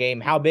football game.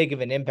 How big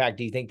of an impact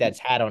do you think that's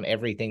had on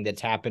everything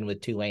that's happened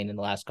with Tulane in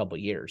the last couple of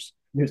years?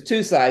 There's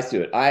two sides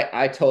to it.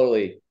 I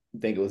totally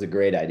think it was a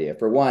great idea.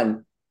 For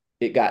one,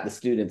 it got the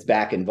students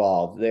back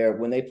involved there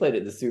when they played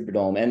at the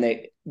Superdome, and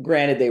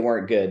they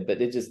weren't good, but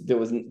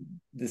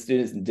the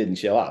students didn't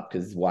show up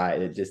because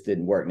it just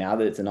didn't work. Now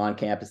that it's an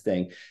on-campus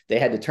thing, they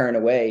had to turn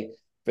away.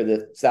 For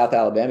the South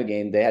Alabama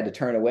game, they had to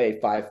turn away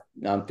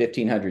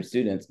 1,500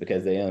 students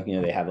because they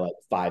have like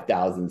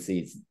 5,000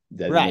 seats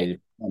designated,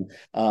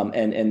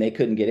 and they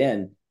couldn't get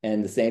in.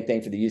 And the same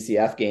thing for the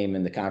UCF game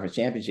and the conference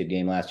championship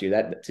game last year.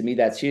 That to me,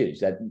 that's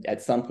huge. That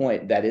at some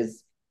point, that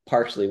is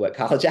partially what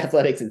college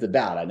athletics is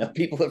about. I know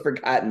people have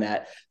forgotten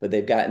that, but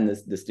they've gotten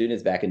the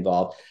students back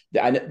involved.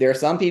 There are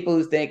some people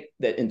who think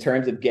that in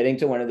terms of getting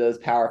to one of those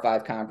Power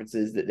 5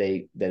 conferences, that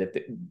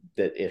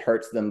it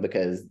hurts them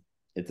because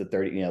it's a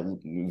 30,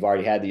 we've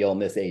already had the Ole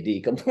Miss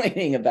AD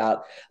complaining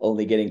about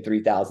only getting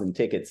 3,000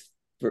 tickets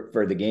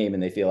for the game.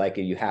 And they feel like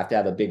you have to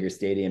have a bigger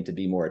stadium to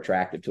be more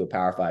attractive to a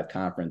Power 5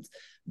 conference.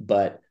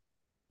 But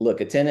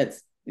look,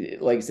 attendance,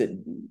 like I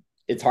said,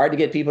 it's hard to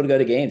get people to go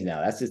to games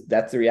now.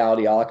 That's the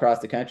reality all across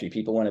the country.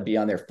 People want to be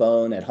on their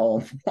phone at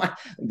home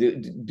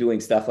doing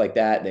stuff like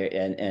that.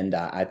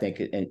 I think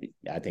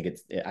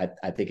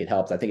it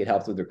helps. I think it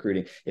helps with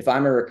recruiting. If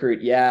I'm a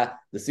recruit,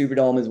 the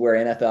Superdome is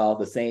where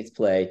the Saints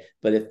play.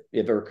 But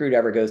if a recruit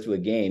ever goes to a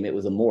game, it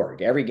was a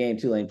morgue. Every game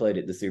Tulane played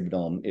at the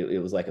Superdome, it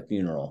was like a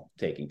funeral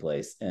taking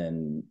place.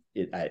 And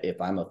if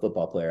I'm a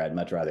football player, I'd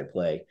much rather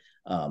play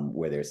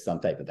where there's some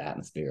type of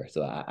atmosphere.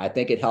 So I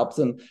think it helps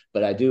them,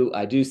 but I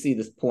do see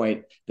this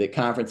point that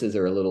conferences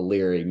are a little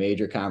leery.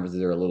 Major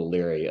conferences are a little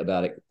leery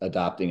about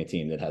adopting a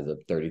team that has a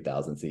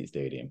 30,000 seat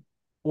stadium.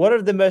 One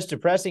of the most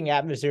depressing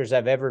atmospheres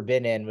I've ever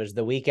been in was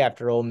the week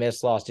after Ole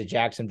Miss lost to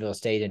Jacksonville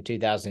State in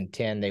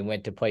 2010. They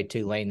went to play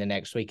Tulane the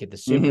next week at the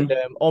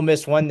Superdome. Ole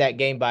Miss won that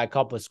game by a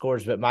couple of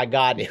scores, but my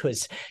God,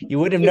 you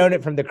wouldn't have known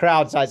it from the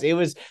crowd size. It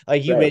was,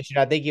 like you mentioned,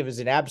 I think it was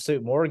an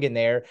absolute morgue in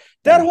there.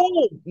 That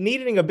whole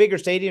needing a bigger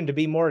stadium to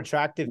be more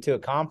attractive to a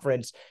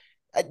conference,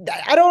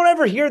 I don't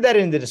ever hear that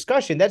in the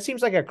discussion. That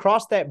seems like a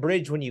cross that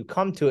bridge when you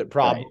come to it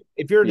problem. Right.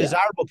 If you're a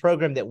desirable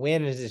program that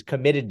wins is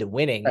committed to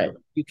winning,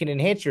 you can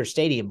enhance your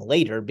stadium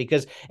later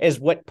because as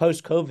what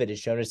post-COVID has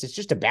shown us, it's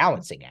just a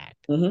balancing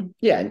act.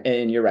 Yeah,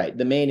 and you're right.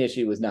 The main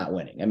issue was not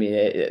winning. I mean,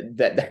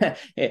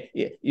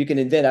 you can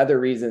invent other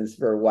reasons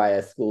for why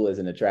a school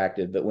isn't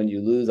attractive, but when you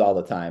lose all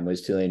the time,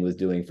 which Tulane was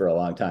doing for a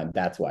long time,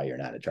 that's why you're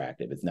not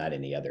attractive. It's not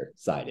any other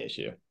side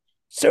issue.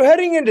 So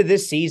heading into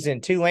this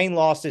season, Tulane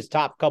lost its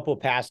top couple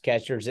pass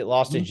catchers. It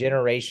lost a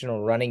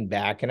generational running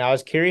back, and I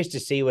was curious to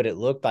see what it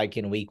looked like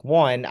in week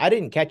one. I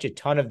didn't catch a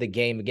ton of the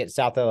game against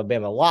South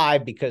Alabama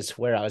live because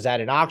where I was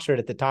at in Oxford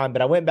at the time,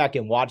 but I went back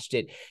and watched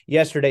it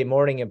yesterday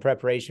morning in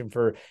preparation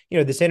for,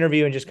 this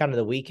interview and just kind of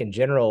the week in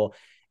general,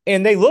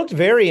 and they looked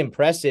very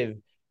impressive.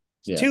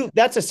 Yeah.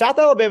 That's a South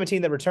Alabama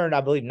team that returned, I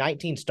believe,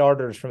 19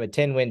 starters from a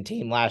 10-win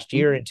team last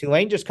year, and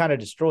Tulane just kind of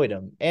destroyed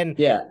them. And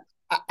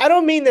I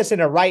don't mean this in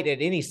a right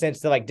in any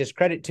sense to like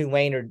discredit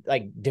Tulane or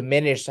like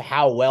diminish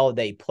how well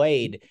they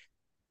played.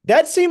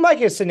 That seemed like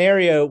a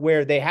scenario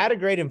where they had a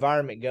great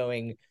environment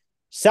going.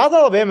 South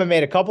Alabama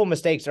made a couple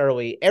mistakes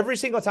early. Every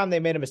single time they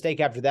made a mistake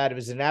after that, it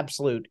was an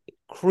absolute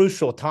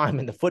crucial time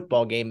in the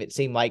football game, it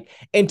seemed like.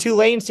 And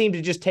Tulane seemed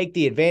to just take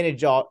the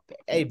advantage off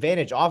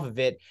of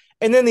it.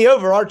 And then the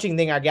overarching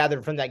thing I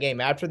gathered from that game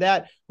after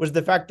that was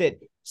the fact that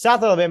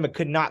South Alabama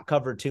could not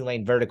cover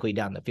Tulane vertically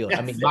down the field.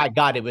 I mean, my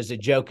God, it was a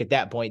joke at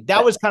that point.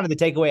 That was kind of the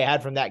takeaway I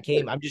had from that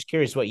game. I'm just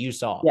curious what you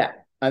saw. Yeah,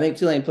 I think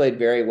Tulane played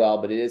very well,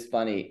 but it is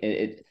funny.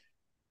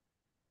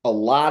 A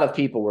lot of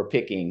people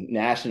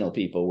national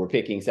people were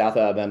picking South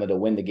Alabama to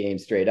win the game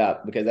straight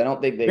up because I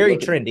don't think they very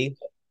trendy.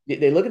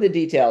 They look at the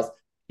details.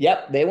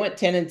 Yep, they went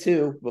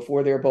 10-2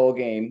 before their bowl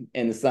game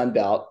in the Sun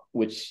Belt,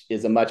 which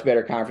is a much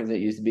better conference than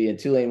it used to be. And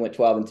Tulane went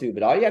 12-2.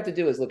 But all you have to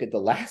do is look at the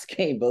last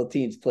game both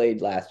teams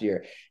played last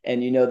year,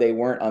 and they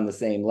weren't on the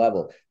same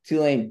level.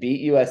 Tulane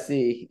beat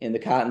USC in the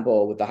Cotton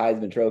Bowl with the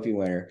Heisman Trophy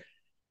winner.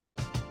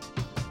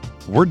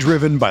 We're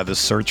driven by the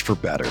search for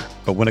better.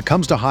 But when it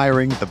comes to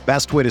hiring, the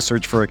best way to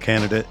search for a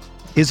candidate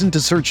isn't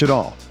to search at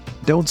all.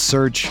 Don't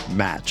search,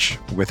 match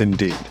with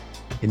Indeed.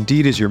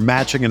 Indeed is your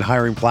matching and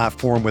hiring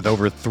platform with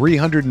over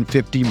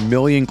 350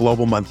 million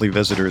global monthly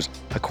visitors,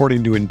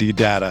 according to Indeed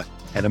data,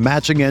 and a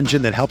matching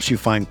engine that helps you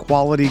find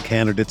quality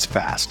candidates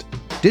fast.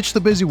 Ditch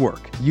the busy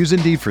work. Use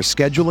Indeed for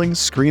scheduling,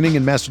 screening,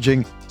 and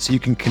messaging so you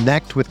can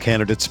connect with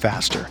candidates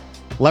faster.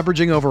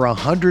 Leveraging over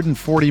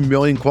 140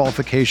 million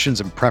qualifications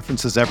and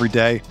preferences every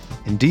day,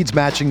 Indeed's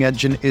matching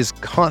engine is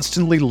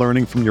constantly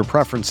learning from your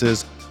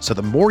preferences, so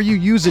the more you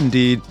use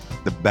Indeed,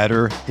 the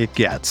better it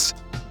gets.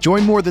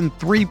 Join more than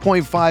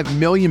 3.5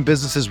 million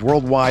businesses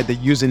worldwide that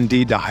use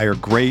Indeed to hire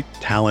great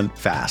talent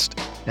fast.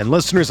 And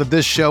listeners of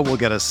this show will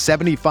get a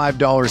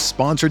 $75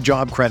 sponsored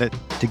job credit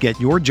to get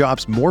your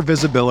jobs more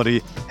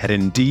visibility at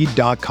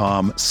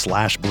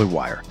Indeed.com/Blue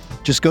Wire.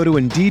 Just go to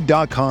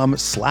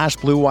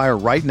Indeed.com/Blue Wire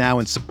right now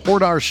and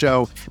support our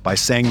show by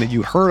saying that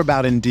you heard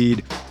about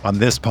Indeed on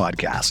this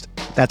podcast.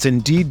 That's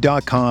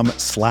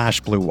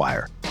Indeed.com/Blue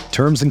Wire.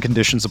 Terms and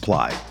conditions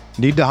apply.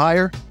 Need to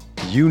hire?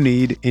 You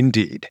need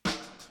Indeed.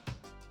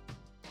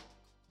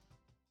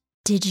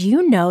 Did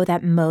you know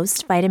that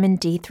most vitamin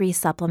D3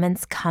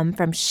 supplements come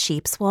from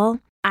sheep's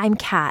wool? I'm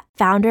Kat,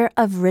 founder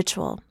of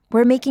Ritual.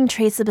 We're making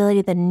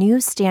traceability the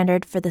new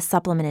standard for the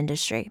supplement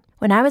industry.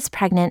 When I was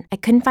pregnant, I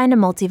couldn't find a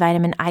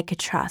multivitamin I could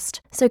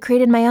trust, so I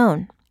created my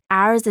own.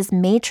 Ours is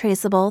made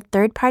traceable,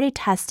 third-party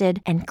tested,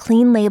 and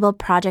clean label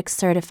project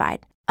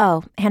certified.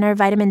 Oh, and our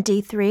vitamin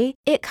D3?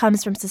 It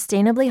comes from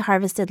sustainably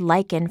harvested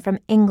lichen from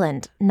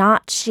England,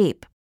 not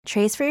sheep.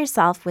 Trace for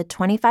yourself with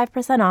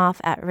 25%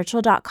 off at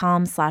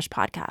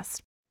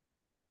ritual.com/podcast.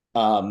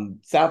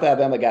 South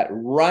Alabama got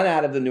run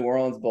out of the New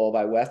Orleans Bowl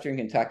by Western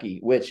Kentucky,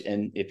 which,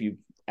 and if you,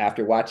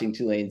 after watching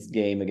Tulane's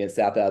game against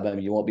South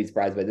Alabama, you won't be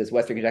surprised by this.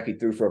 Western Kentucky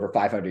threw for over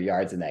 500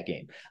 yards in that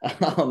game.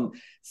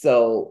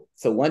 So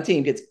one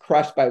team gets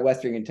crushed by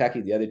Western Kentucky.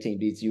 The other team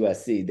beats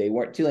USC.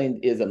 Tulane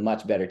is a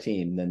much better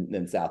team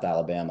than South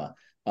Alabama.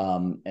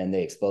 And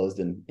they exposed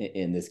them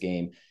in this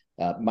game.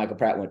 Michael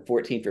Pratt went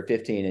 14 for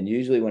 15. And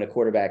usually when a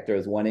quarterback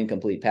throws one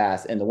incomplete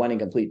pass, and the one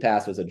incomplete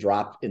pass was a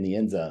drop in the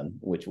end zone,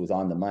 which was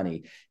on the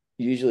money,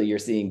 usually you're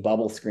seeing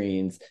bubble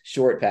screens,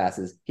 short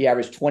passes. He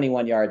averaged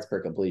 21 yards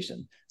per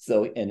completion.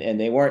 So, and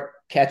they weren't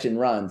catch and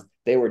runs.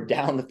 They were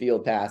down the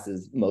field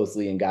passes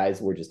mostly, and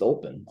guys were just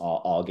open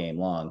all game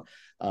long.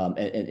 And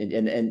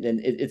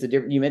it's a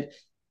different, you meant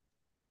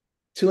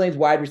Tulane's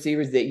wide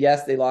receivers,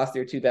 they lost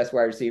their two best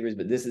wide receivers,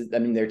 but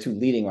their two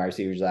leading wide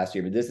receivers last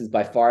year, but this is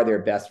by far their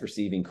best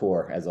receiving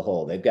core as a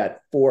whole. They've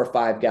got 4 or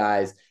 5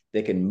 guys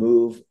that can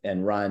move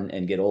and run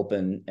and get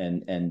open.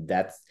 And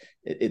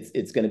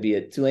it's going to be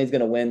Tulane's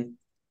going to win.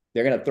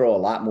 They're going to throw a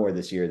lot more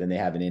this year than they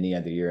have in any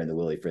other year in the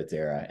Willie Fritz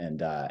era. And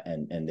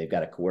they've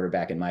got a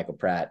quarterback in Michael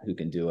Pratt who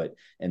can do it.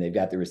 And they've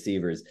got the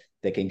receivers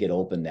that can get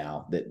open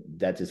now.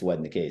 That just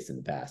wasn't the case in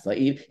the past. Like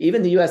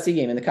even the USC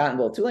game in the Cotton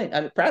Bowl,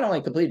 Pratt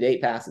only completed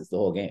 8 passes the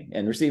whole game,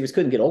 and receivers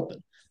couldn't get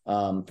open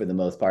for the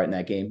most part in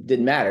that game.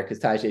 Didn't matter because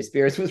Tyjae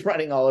Spears was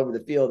running all over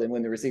the field. And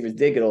when the receivers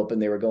did get open,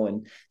 they were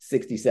going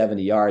 60,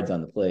 70 yards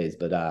on the plays.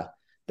 But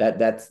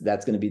that's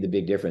going to be the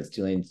big difference.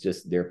 Tulane's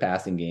just, their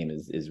passing game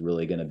is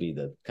really going to be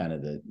the kind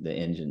of the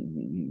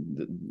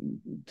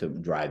engine to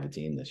drive the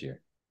team this year.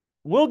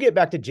 We'll get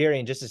back to Jerry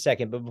in just a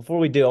second, but before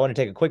we do, I want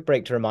to take a quick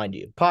break to remind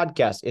you.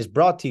 Podcast is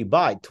brought to you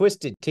by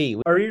Twisted Tea.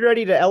 Are you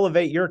ready to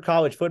elevate your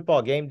college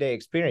football game day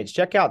experience?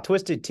 Check out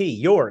Twisted Tea,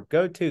 your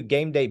go-to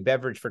game day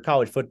beverage for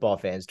college football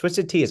fans.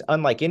 Twisted Tea is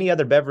unlike any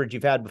other beverage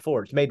you've had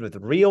before. It's made with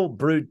real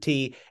brewed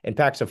tea and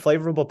packs a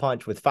flavorful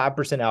punch with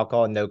 5%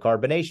 alcohol and no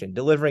carbonation,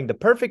 delivering the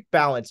perfect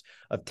balance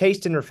of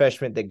taste and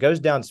refreshment that goes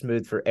down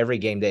smooth for every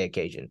game day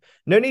occasion.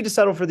 No need to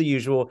settle for the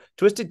usual.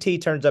 Twisted Tea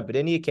turns up at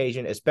any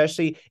occasion,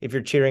 especially if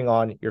you're cheering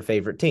on your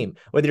favorite team.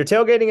 Whether you're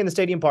tailgating in the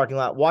stadium parking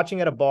lot, watching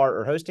at a bar,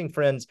 or hosting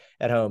friends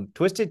at home,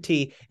 Twisted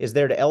Tea is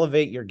there to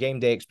elevate your game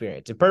day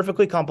experience. It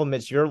perfectly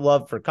complements your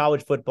love for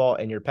college football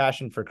and your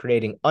passion for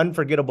creating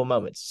unforgettable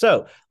moments.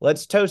 So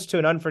let's toast to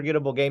an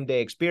unforgettable game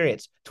day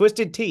experience.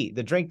 Twisted Tea,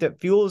 the drink that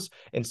fuels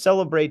and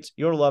celebrates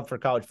your love for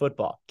college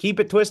football.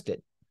 Keep it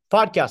twisted.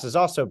 Podcast is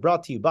also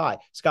brought to you by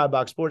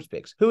Skybox Sports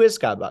Picks. Who is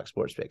Skybox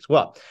Sports Picks?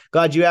 Well,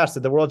 glad you asked.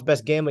 They're the world's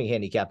best gambling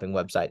handicapping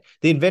website,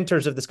 the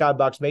inventors of the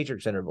Skybox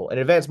Matrix Interval, an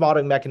advanced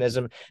modeling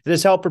mechanism that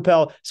has helped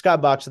propel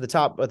Skybox to the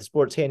top of the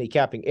sports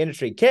handicapping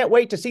industry. Can't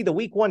wait to see the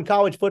Week 1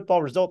 college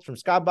football results from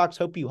Skybox.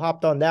 Hope you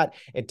hopped on that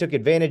and took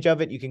advantage of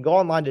it. You can go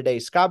online today,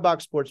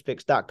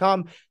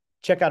 skyboxsportspicks.com.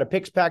 Check out a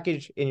picks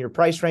package in your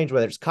price range,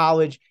 whether it's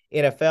college,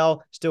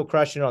 NFL, still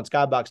crushing it on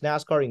Skybox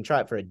NASCAR. You can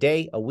try it for a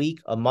day, a week,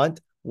 a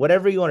month.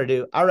 Whatever you want to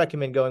do, I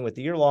recommend going with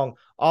the year-long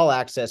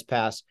all-access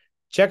pass.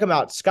 Check them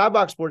out,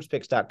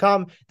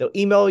 skyboxsportspicks.com. They'll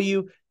email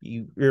you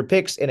your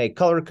picks in a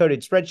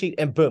color-coded spreadsheet,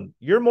 and boom,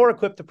 you're more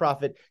equipped to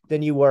profit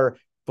than you were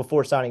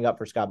before signing up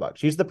for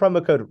Skybox. Use the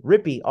promo code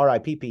Rippee,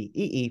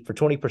 RIPPEE, for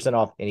 20%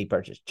 off any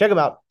purchase. Check them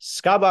out,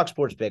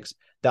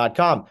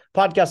 skyboxsportspicks.com.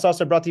 Podcast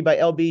also brought to you by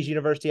LB's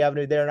University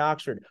Avenue there in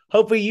Oxford.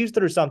 Hopefully you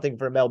threw something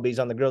from LB's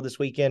on the grill this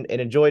weekend and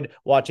enjoyed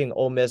watching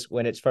Ole Miss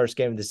win its first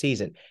game of the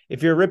season.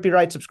 If you're a Rippee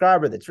Writes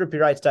subscriber, that's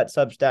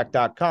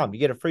rippeewrites.substack.com. You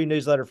get a free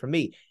newsletter from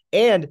me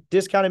and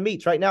discounted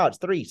meats. Right now, it's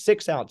 3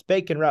 6-ounce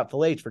bacon wrap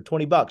fillets for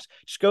 $20.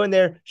 Just go in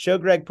there, show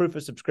Greg proof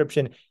of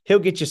subscription. He'll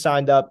get you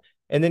signed up.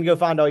 And then go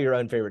find all your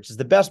own favorites. It's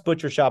the best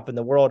butcher shop in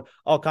the world.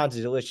 All kinds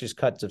of delicious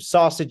cuts of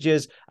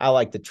sausages. I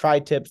like the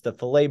tri-tips. The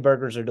filet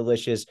burgers are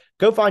delicious.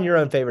 Go find your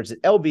own favorites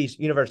at LB's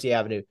University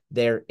Avenue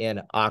there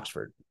in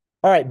Oxford.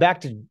 All right,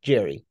 back to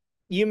Jerry.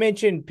 You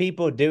mentioned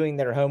people doing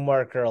their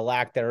homework or a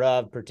lack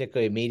thereof,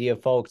 particularly media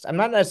folks. I'm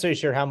not necessarily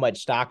sure how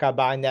much stock I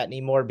buy in that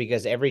anymore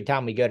because every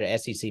time we go to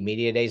SEC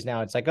media days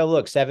now, it's like, oh,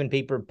 look, 7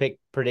 people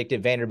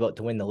predicted Vanderbilt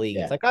to win the league.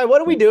 Yeah. It's like, oh,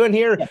 what are we doing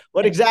here? Yeah.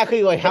 What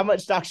exactly, like, how much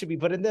stock should we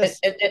put in this?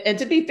 And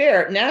to be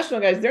fair, national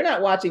guys, they're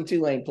not watching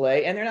Tulane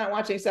play, and they're not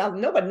watching South.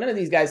 None of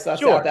these guys saw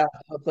South Alabama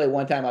play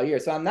one time all year.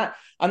 So I'm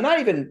not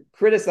even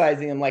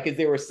criticizing them like if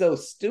they were so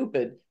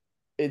stupid.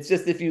 It's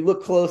just if you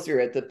look closer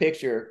at the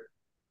picture,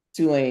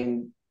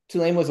 Tulane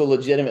was a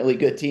legitimately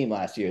good team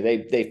last year.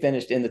 They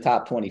finished in the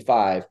top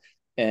 25,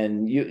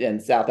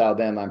 and South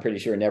Alabama, I'm pretty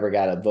sure, never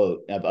got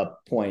a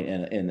point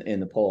in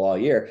the poll all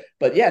year.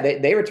 But yeah,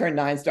 they returned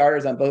 9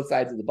 starters on both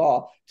sides of the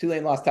ball.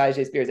 Tulane lost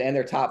Tyjae Spears and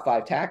their top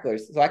 5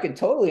 tacklers. So I can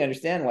totally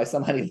understand why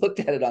somebody looked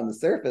at it on the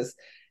surface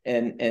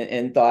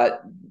and thought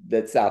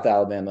that South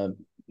Alabama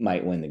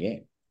might win the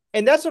game.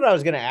 And that's what I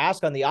was going to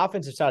ask on the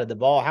offensive side of the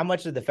ball. How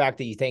much of the fact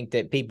that you think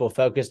that people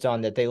focused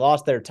on that they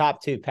lost their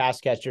top 2 pass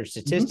catchers,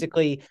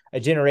 statistically, a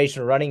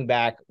generational running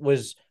back,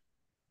 was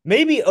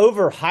maybe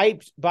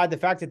overhyped by the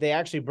fact that they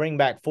actually bring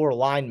back 4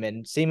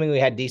 linemen, seemingly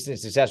had decent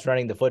success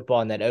running the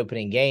football in that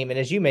opening game. And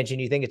as you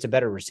mentioned, you think it's a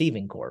better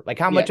receiving corps. Like,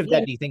 how much of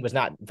that do you think was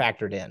not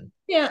factored in?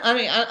 Yeah, I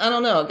mean, I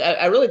don't know.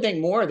 I really think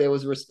more there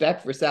was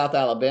respect for South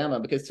Alabama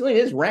because Tulane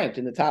is ranked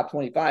in the top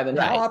 25. And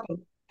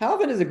how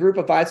often is a group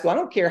of 5 school? I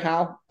don't care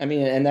how. I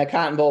mean, and that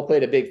Cotton Bowl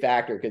played a big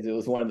factor because it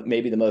was one of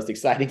maybe the most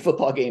exciting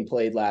football game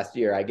played last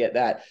year. I get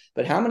that.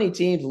 But how many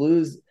teams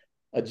lose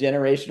a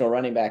generational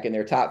running back in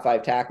their top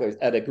 5 tacklers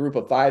at a group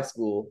of 5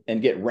 school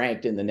and get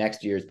ranked in the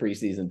next year's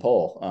preseason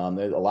poll?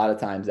 There's a lot of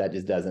times that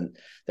just doesn't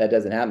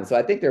happen. So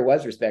I think there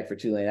was respect for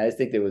Tulane. I just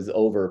think there was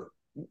over.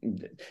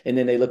 And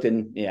then they looked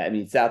in, I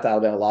mean, South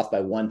Alabama lost by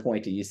 1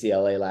 point to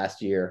UCLA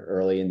last year,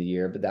 early in the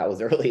year, but that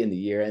was early in the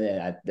year. And then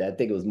I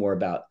think it was more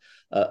about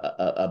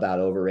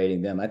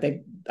overrating them. I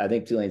think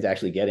Tulane's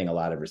actually getting a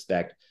lot of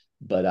respect,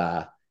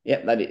 but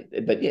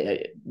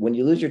when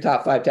you lose your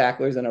top 5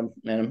 tacklers and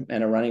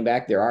a running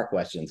back, there are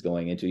questions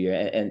going into you.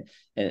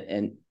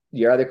 And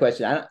your other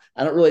question,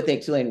 I don't really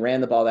think Tulane ran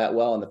the ball that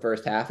well in the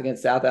first half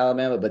against South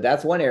Alabama, but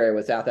that's one area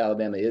where South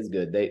Alabama is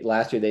good.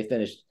 Last year they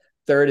finished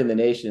 3rd in the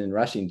nation in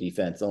rushing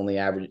defense, only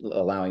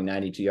allowing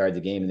 92 yards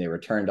a game, and they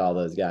returned all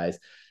those guys.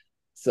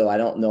 So I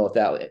don't know if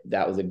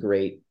that was a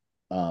great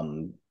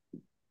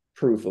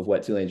proof of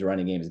what Tulane's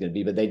running game is going to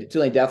be, but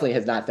Tulane definitely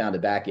has not found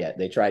it back yet.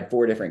 They tried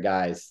 4 different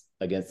guys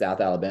against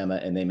South Alabama,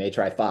 and they may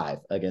try 5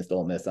 against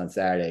Ole Miss on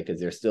Saturday because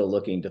they're still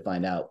looking to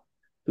find out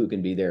who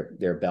can be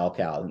their bell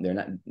cow.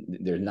 And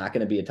there's not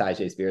going to be a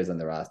Tyjae Spears on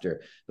the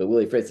roster, but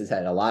Willie Fritz has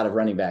had a lot of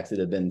running backs that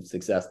have been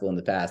successful in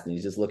the past, and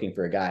he's just looking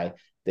for a guy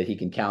that he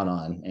can count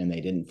on, and they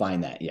didn't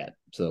find that yet.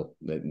 So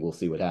we'll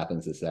see what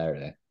happens this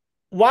Saturday.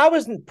 Why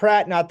wasn't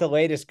Pratt not the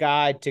latest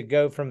guy to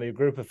go from a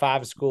group of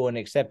 5 school and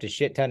accept a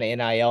shit ton of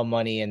NIL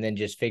money and then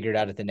just figure it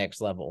out at the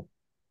next level?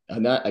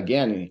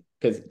 Again,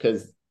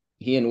 because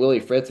he and Willie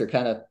Fritz are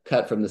kind of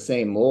cut from the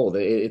same mold.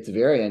 It's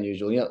very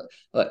unusual.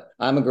 Look,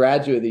 I'm a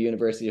graduate of the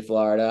University of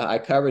Florida. I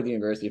covered the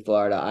University of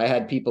Florida. I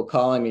had people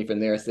calling me from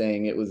there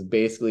saying it was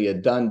basically a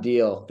done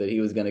deal that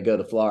he was going to go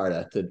to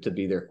Florida to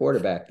be their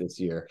quarterback this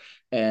year.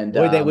 And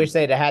boy, they wish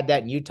they'd have had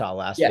that in Utah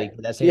last week.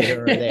 But that's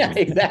there.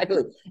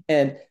 Exactly.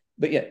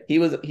 But he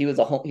was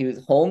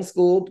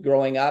homeschooled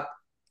growing up,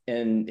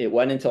 and it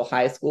wasn't until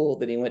high school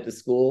that he went to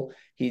school.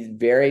 He's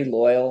very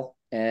loyal,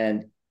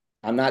 and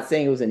I'm not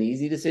saying it was an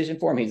easy decision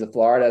for him. He's a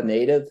Florida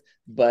native,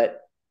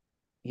 but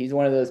he's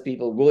one of those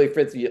people. Willie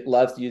Fritz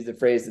loves to use the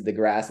phrase that the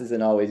grass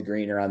isn't always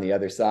greener on the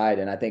other side.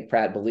 And I think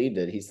Pratt believed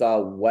it. He saw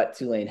what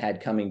Tulane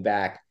had coming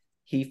back.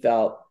 He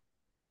felt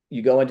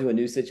you go into a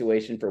new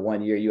situation for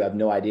 1 year, you have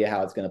no idea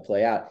how it's going to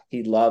play out.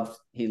 He loves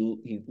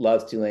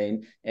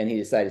Tulane, and he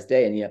decided to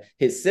stay. And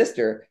his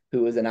sister,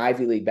 who was an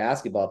Ivy League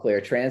basketball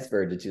player,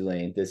 transferred to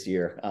Tulane this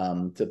year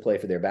to play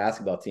for their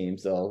basketball team.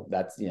 So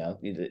that's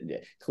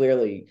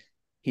clearly.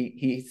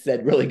 He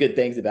said really good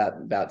things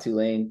about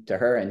Tulane to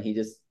her, and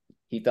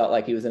he felt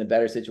like he was in a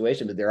better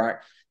situation. But there aren't,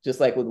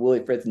 just like with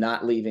Willie Fritz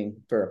not leaving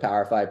for a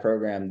Power 5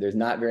 program, there's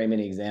not very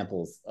many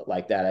examples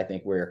like that, I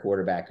think, where a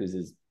quarterback who's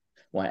his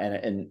one,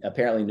 and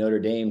apparently Notre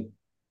Dame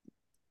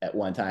at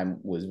one time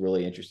was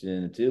really interested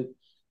in him too.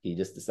 He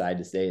just decided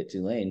to stay at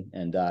Tulane,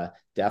 and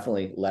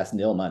definitely less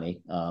nil money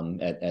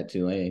at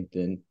Tulane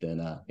than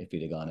if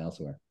he'd have gone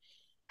elsewhere.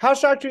 How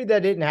shocked are you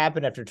that didn't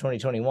happen after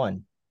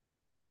 2021?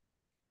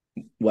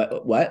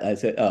 What I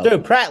said? So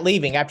Pratt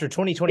leaving after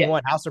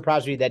 2021. How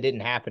surprised are you that didn't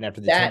happen after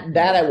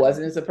that I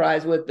wasn't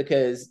surprised with,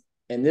 because,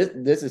 and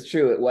this is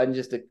true. It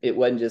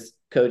wasn't just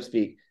coach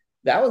speak.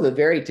 That was a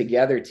very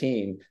together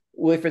team.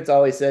 Willie Fritz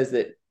always says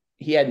that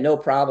he had no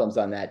problems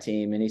on that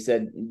team, and he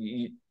said,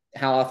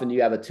 how often do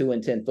you have a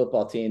 2-10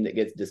 football team that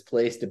gets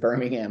displaced to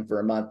Birmingham for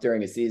a month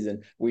during a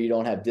season where you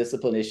don't have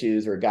discipline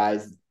issues or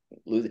guys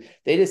losing?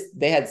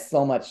 They had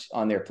so much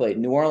on their plate.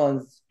 New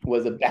Orleans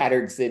was a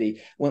battered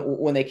city.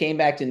 When they came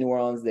back to New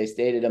Orleans, they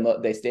stayed at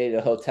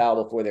a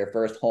hotel before their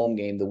first home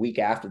game the week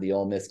after the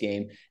Ole Miss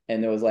game,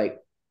 and there was like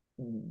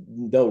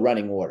no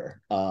running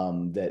order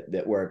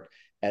that worked.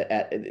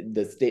 at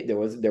the state. There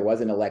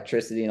wasn't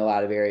electricity in a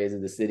lot of areas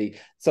of the city.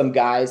 Some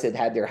guys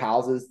had their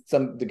houses.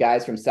 The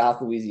guys from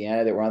South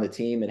Louisiana that were on the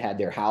team had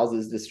their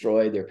houses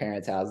destroyed, their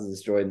parents' houses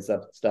destroyed, and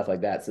stuff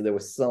like that. So there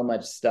was so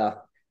much stuff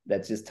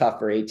that's just tough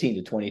for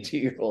 18 to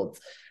 22-year-olds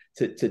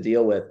to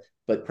deal with.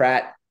 But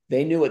Pratt,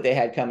 they knew what they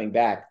had coming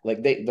back.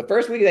 Like the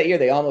first week of that year,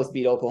 they almost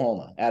beat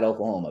Oklahoma at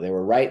Oklahoma. They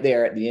were right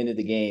there at the end of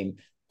the game.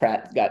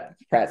 Pratt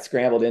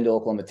scrambled into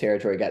Oklahoma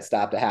territory, got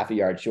stopped a half a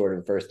yard short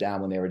of a first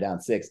down when they were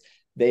down 6.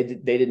 They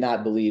did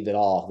not believe at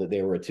all that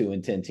they were a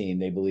 2-10 team.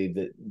 They believed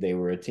that they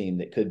were a team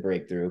that could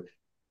break through.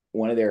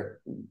 One of their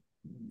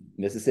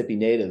Mississippi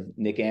native,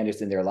 Nick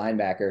Anderson, their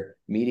linebacker,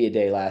 media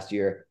day last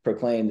year,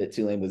 proclaimed that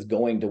Tulane was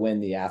going to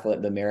win the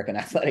American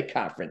Athletic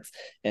Conference,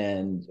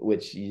 and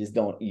which you just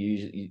don't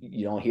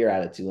hear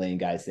out of Tulane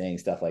guys saying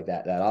stuff like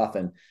that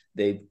often.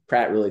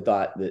 Pratt really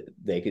thought that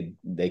they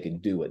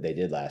could do what they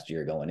did last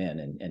year going in,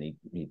 and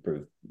he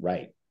proved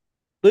right.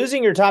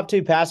 Losing your top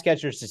 2 pass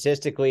catchers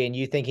statistically, and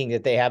you thinking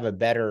that they have a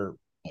better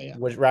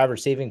wide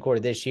receiving core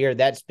this year,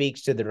 that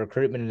speaks to the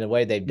recruitment and the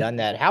way they've done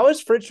that. How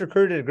has Fritz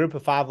recruited a group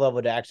of 5 level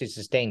to actually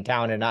sustain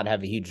talent and not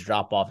have a huge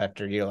drop off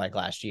after a year like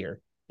last year?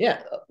 Yeah,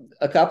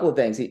 a couple of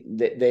things.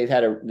 They've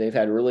had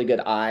a really good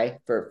eye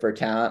for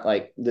talent.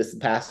 Like this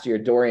past year,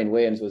 Dorian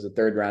Williams was a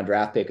 3rd round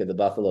draft pick of the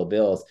Buffalo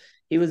Bills.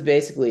 He was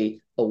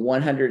basically a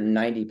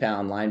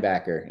 190-pound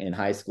linebacker in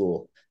high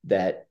school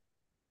that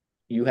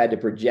you had to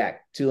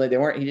project. Tulane, they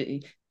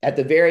weren't. At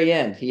the very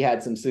end, he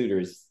had some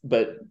suitors,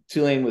 but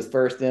Tulane was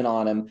first in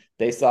on him.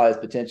 They saw his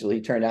potential.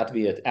 He turned out to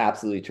be an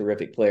absolutely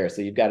terrific player.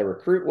 So you've got to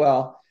recruit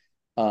well.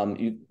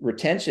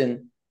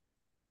 Retention.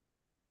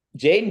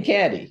 Jaden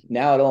Candy,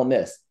 now at Ole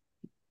Miss,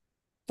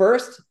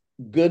 first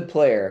good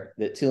player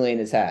that Tulane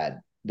has had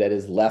that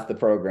has left the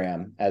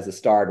program as a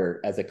starter,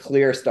 as a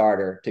clear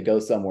starter to go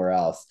somewhere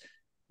else.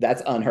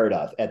 That's unheard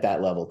of at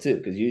that level too,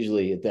 because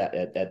usually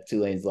at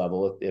Tulane's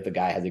level, if a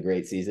guy has a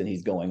great season,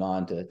 he's going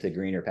on to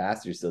greener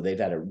pastures. So they've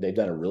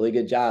done a really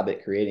good job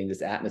at creating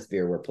this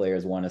atmosphere where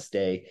players want to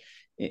stay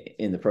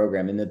in the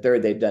program. And the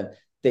third,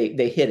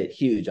 they hit it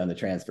huge on the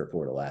transfer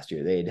portal last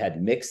year. They had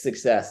mixed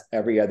success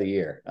every other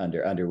year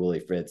under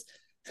Willie Fritz.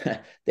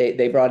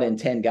 They brought in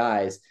 10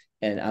 guys,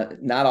 and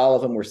not all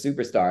of them were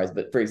superstars.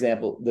 But for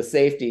example, the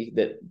safety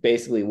that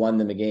basically won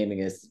them a game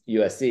against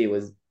USC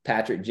was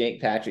Patrick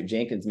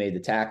Jenkins. Made the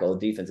tackle,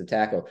 defensive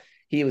tackle.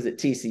 He was at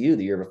TCU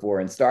the year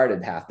before and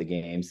started half the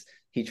games.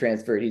 He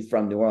transferred. He's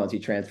from New Orleans. He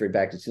transferred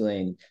back to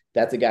Tulane.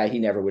 That's a guy he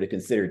never would have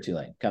considered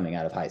Tulane coming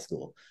out of high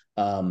school.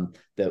 One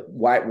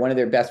of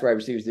their best wide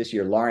receivers this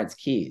year, Lawrence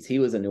Keys. He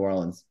was a New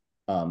Orleans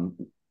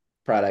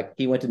product.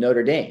 He went to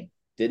Notre Dame.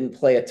 Didn't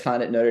play a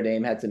ton at Notre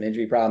Dame. Had some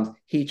injury problems.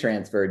 He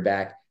transferred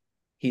back.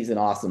 He's an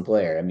awesome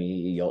player. I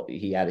mean,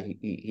 he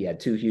had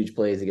 2 huge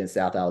plays against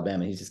South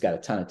Alabama. He's just got a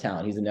ton of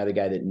talent. He's another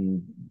guy that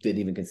didn't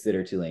even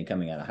consider Tulane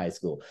coming out of high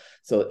school.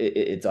 So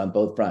it's on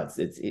both fronts.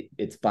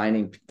 It's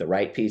finding the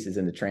right pieces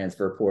in the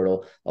transfer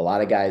portal. A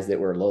lot of guys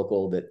that were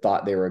local that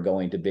thought they were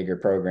going to bigger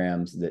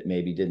programs that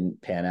maybe didn't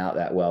pan out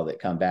that well that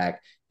come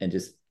back, and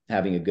just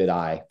having a good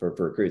eye for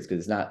recruits,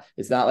 because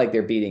it's not like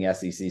they're beating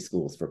SEC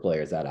schools for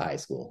players out of high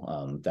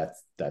school.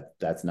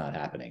 That's not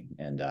happening.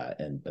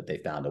 But they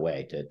found a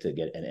way to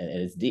get, and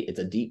it's deep. It's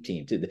a deep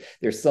team too.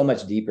 They're so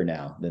much deeper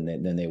now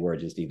than they were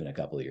just even a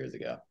couple of years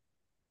ago.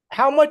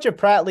 How much of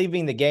Pratt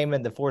leaving the game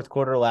in the 4th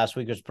quarter last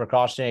week was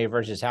precautionary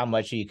versus how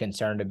much are you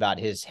concerned about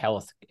his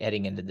health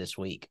heading into this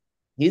week?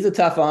 He's a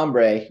tough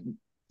hombre.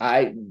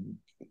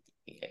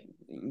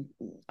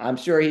 I'm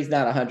sure he's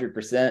not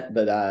 100%,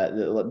 but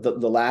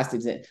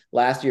the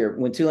last year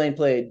when Tulane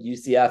played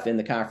UCF in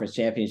the conference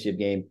championship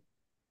game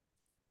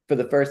for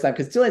the first time,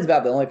 because Tulane's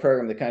about the only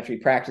program in the country,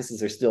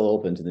 practices are still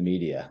open to the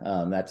media.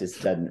 That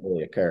just doesn't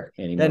really occur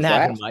anymore. Doesn't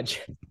happen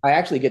much. I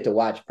actually get to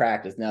watch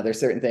practice. Now, there's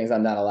certain things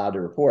I'm not allowed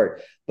to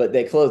report, but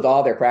they closed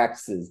all their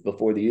practices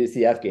before the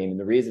UCF game. And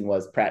the reason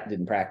was Pratt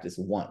didn't practice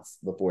once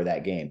before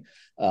that game.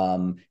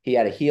 He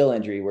had a heel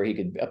injury where he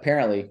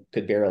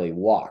could barely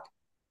walk.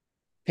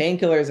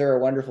 Painkillers are a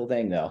wonderful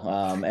thing, though.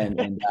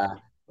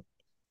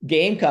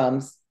 Game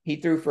comes, he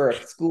threw for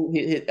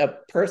he hit a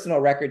personal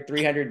record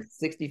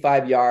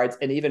 365 yards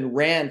and even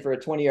ran for a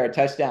 20-yard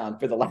touchdown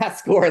for the last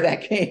score of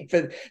that game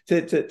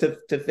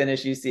to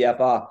finish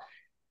UCF off.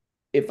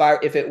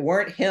 If it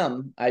weren't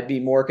him, I'd be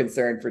more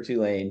concerned for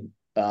Tulane.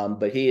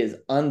 But he is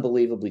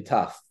unbelievably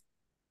tough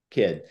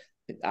kid.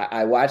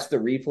 I watched the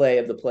replay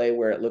of the play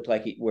where it looked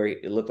like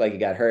he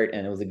got hurt,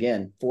 and it was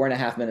again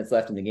 4.5 minutes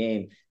left in the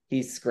game.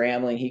 He's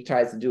scrambling. He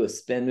tries to do a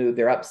spin move.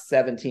 They're up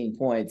 17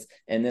 points.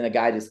 And then a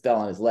guy just fell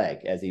on his leg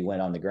as he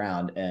went on the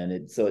ground. And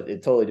it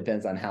totally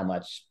depends on how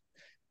much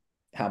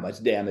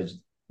damage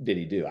did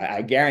he do.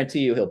 I guarantee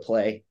you he'll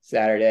play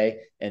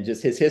Saturday, and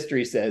just his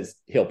history says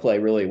he'll play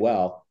really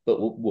well, but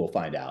we'll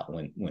find out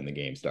when the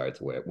game starts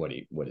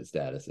what his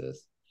status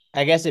is.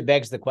 I guess it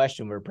begs the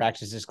question: were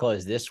practices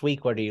closed this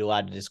week? What are you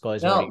allowed to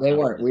disclose? No, they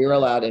weren't. We were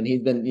allowed, and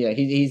he's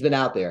been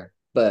out there,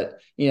 but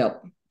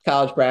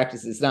college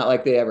practice, it's not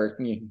like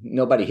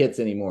nobody hits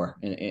anymore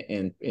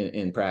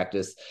in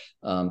practice.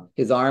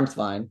 His arm's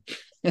fine.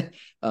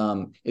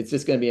 It's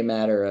just going to be a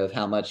matter of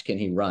how much can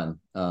he run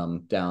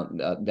down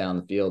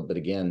the field. But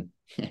again,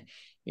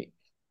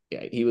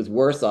 he was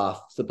worse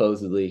off,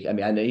 supposedly. I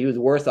mean, I know he was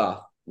worse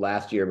off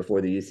last year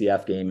before the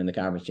UCF game and the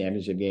conference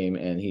championship game,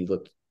 and he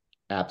looked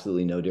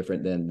absolutely no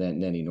different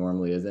than he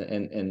normally is.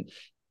 And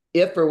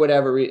if for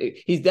whatever reason,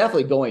 he's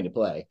definitely going to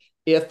play.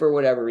 If for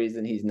whatever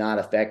reason he's not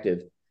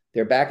effective,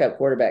 their backup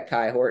quarterback,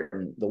 Kai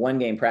Horton, the one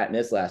game Pratt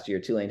missed last year,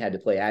 Tulane had to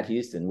play at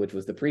Houston, which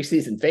was the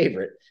preseason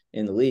favorite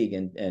in the league.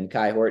 And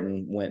Kai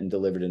Horton went and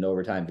delivered an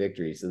overtime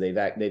victory. So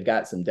they've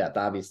got some depth.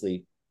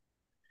 Obviously,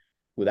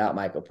 without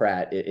Michael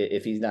Pratt,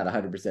 if he's not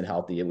 100%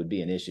 healthy, it would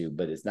be an issue.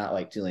 But it's not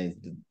like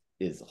Tulane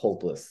is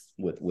hopeless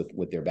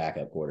with their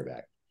backup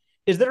quarterback.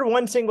 Is there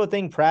one single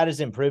thing Pratt has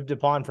improved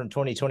upon from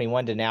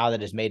 2021 to now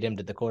that has made him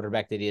to the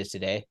quarterback that he is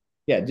today?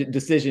 Yeah,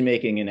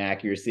 decision-making and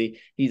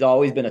accuracy. He's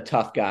always been a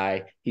tough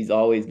guy. He's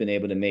always been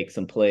able to make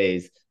some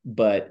plays,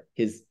 but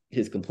his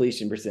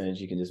completion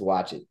percentage, you can just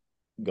watch it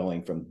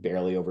going from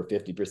barely over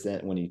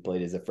 50% when he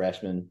played as a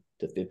freshman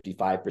to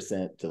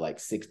 55% to like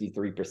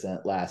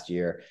 63% last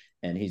year.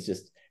 And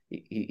he's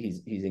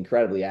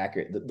incredibly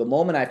accurate. The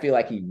moment I feel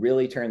like he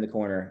really turned the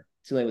corner,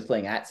 Tulane was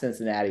playing at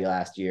Cincinnati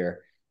last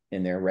year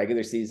in their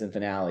regular season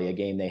finale, a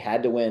game they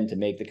had to win to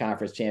make the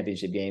conference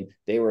championship game.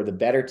 They were the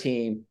better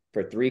team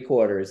for 3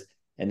 quarters,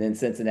 and then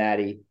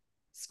Cincinnati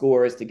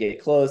scores to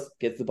get close,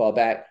 gets the ball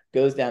back,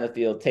 goes down the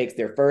field, takes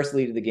their first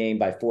lead of the game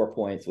by 4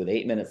 points with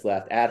 8 minutes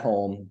left at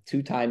home,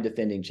 2-time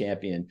defending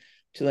champion.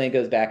 Tulane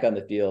goes back on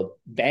the field,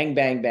 bang,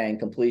 bang, bang,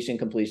 completion,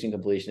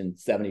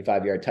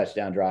 75-yard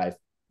touchdown drive.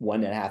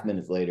 1.5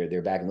 minutes later,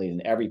 they're back in lead,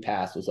 and every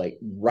pass was like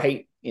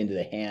right into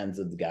the hands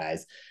of the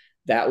guys.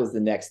 That was the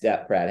next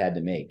step Pratt had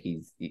to make.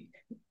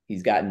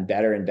 He's gotten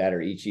better and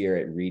better each year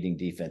at reading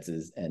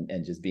defenses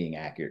and just being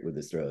accurate with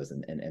his throws.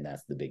 And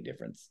that's the big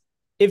difference.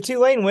 If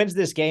Tulane wins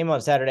this game on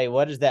Saturday,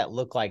 what does that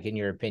look like in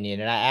your opinion?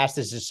 And I asked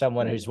this as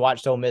someone who's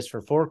watched Ole Miss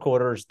for 4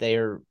 quarters.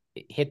 They're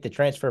hit the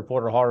transfer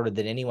portal harder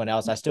than anyone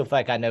else. I still feel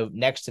like I know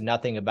next to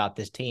nothing about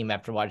this team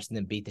after watching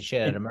them beat the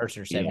shit out of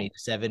Mercer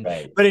 70-7.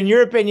 Right. But in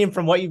your opinion,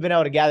 from what you've been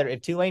able to gather,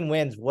 if Tulane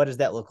wins, what does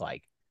that look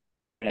like?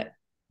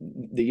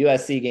 The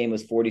USC game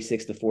was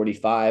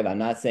 46-45. I'm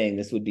not saying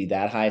this would be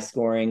that high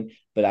scoring,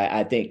 but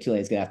I think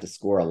Tulane's going to have to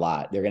score a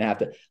lot. They're going to have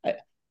to.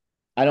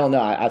 I don't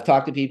know. I've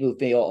talked to people who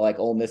feel like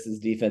Ole Miss's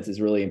defense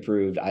is really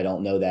improved. I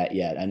don't know that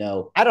yet. I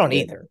know I don't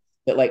either.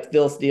 That like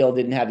Phil Steele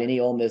didn't have any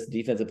Ole Miss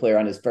defensive player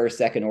on his first,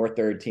 second, or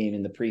third team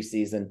in the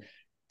preseason.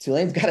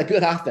 Tulane's got a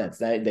good offense.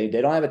 They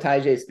don't have a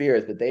Tyjae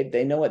Spears, but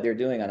they know what they're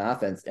doing on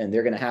offense, and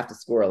they're going to have to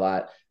score a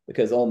lot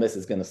because Ole Miss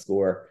is going to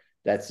score.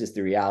 That's just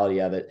the reality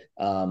of it.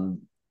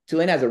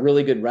 Tulane has a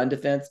really good run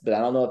defense, but I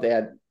don't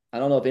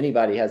know if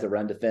anybody has a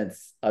run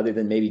defense other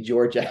than maybe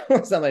Georgia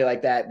or somebody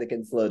like that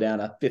can slow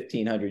down a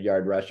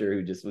 1,500-yard rusher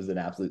who just was an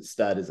absolute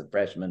stud as a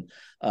freshman.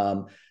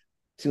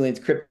 Tulane's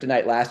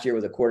kryptonite last year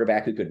was a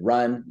quarterback who could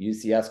run,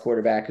 UCF's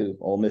quarterback who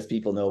Ole Miss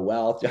people know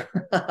well.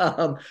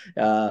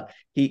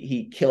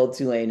 He killed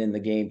Tulane in the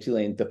game.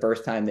 Tulane, the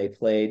first time they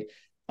played,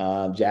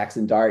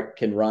 Jackson Dart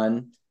can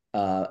run.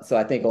 So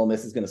I think Ole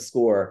Miss is going to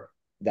score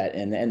that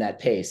and that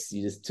pace.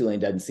 Tulane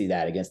doesn't see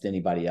that against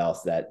anybody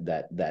else,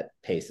 that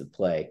pace of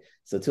play.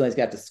 So Tulane's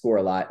got to score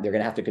a lot. They're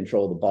going to have to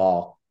control the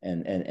ball.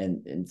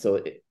 And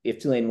so if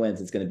Tulane wins,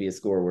 it's going to be a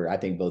score where I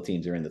think both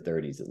teams are in the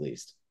 30s at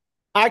least.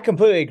 I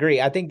completely agree.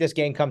 I think this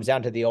game comes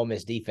down to the Ole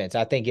Miss defense.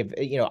 I think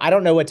I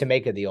don't know what to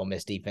make of the Ole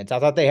Miss defense. I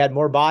thought they had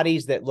more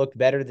bodies that looked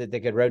better, that they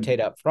could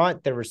rotate up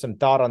front. There was some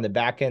thought on the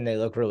back end. They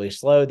look really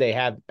slow. They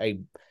have a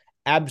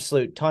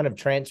absolute ton of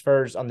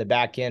transfers on the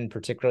back end,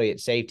 particularly at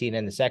safety and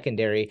in the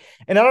secondary.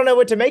 And I don't know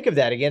what to make of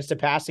that against a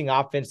passing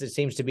offense that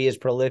seems to be as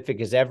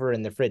prolific as ever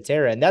in the Fritz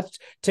era. And that's,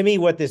 to me,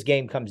 what this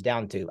game comes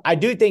down to. I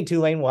do think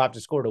Tulane will have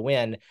to score to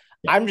win.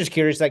 Yeah. I'm just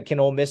curious, can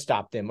Ole Miss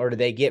stop them, or do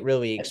they get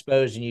really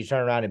exposed and you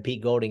turn around and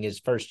Pete Golding his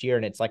first year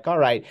and it's like, all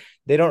right,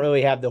 they don't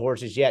really have the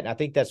horses yet. And I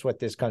think that's what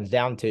this comes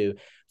down to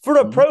for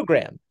a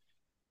program.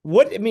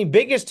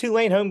 Biggest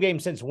Tulane home game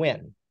since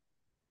when?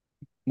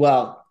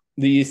 Well,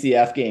 the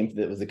UCF game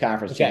that was the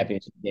conference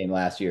championship game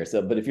last year.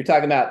 So, but if you're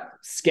talking about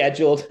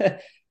scheduled,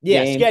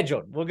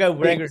 scheduled, we'll go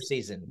regular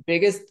season.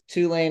 Biggest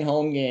Tulane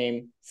home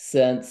game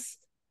since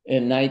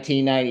in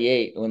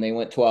 1998 when they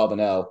went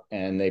 12-0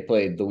 and they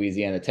played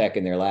Louisiana Tech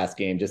in their last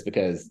game, just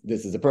because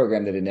this is a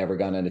program that had never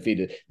gone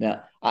undefeated.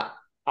 Now,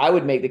 I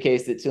would make the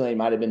case that Tulane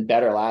might have been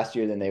better last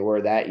year than they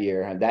were that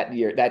year. And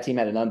that team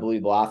had an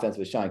unbelievable offense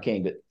with Sean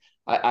King, but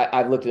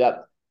I've looked it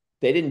up.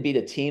 They didn't beat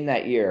a team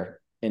that year.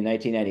 In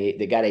 1998,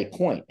 they got a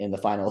point in the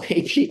final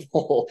AP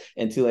poll,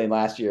 and Tulane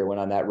last year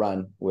went on that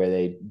run where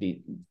they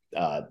beat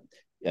the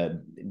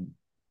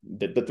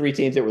 3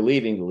 teams that were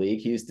leaving the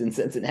league: Houston,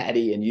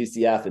 Cincinnati, and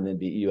UCF, and then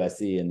beat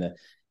USC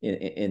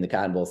in the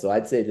Cotton Bowl. So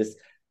I'd say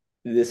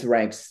this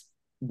ranks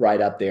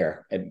right up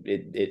there.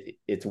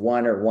 It's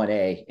 1 or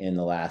 1A in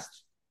the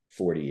last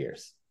 40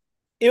 years.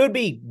 It would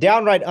be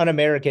downright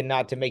un-American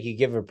not to make you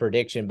give a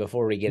prediction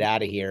before we get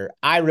out of here.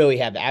 I really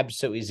have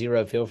absolutely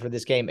zero feel for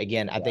this game.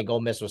 Again, I think Ole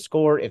Miss will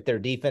score. If their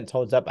defense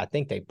holds up, I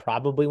think they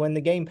probably win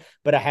the game,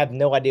 but I have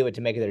no idea what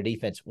to make of their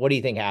defense. What do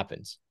you think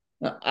happens?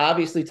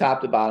 Obviously,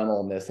 top to bottom,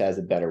 Ole Miss has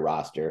a better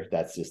roster.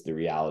 That's just the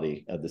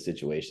reality of the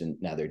situation.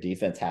 Now, their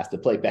defense has to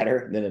play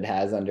better than it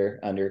has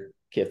under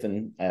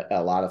Kiffin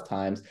a lot of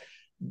times.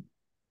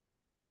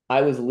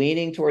 I was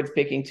leaning towards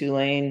picking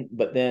Tulane,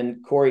 but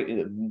then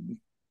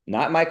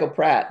not Michael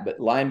Pratt, but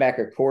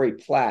linebacker Corey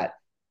Platt,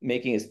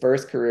 making his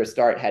first career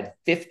start, had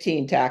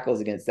 15 tackles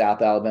against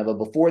South Alabama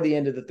before the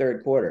end of the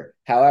third quarter.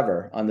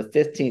 However, on the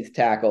 15th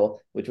tackle,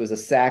 which was a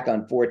sack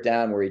on fourth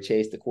down where he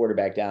chased the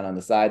quarterback down on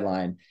the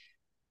sideline,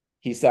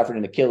 he suffered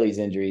an Achilles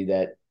injury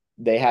that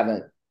they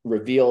haven't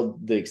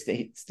revealed the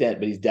extent,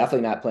 but he's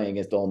definitely not playing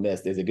against Ole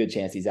Miss. There's a good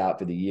chance he's out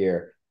for the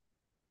year.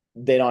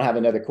 They don't have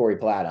another Corey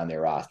Platt on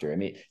their roster. I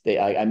mean,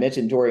 I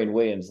mentioned Dorian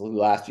Williams, who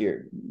last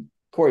year,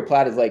 Corey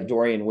Platt is like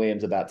Dorian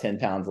Williams, about 10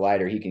 pounds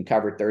lighter. He can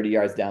cover 30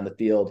 yards down the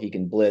field. He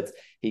can blitz.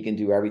 He can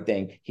do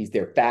everything. He's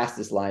their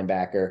fastest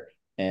linebacker.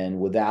 And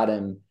without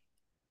him,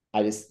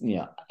 I just,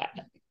 and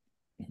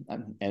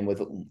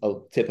with a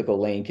typical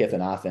Lane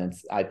Kiffin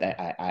offense,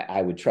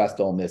 I would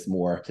trust Ole Miss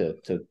more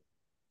to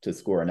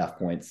score enough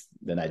points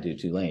than I do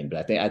Tulane.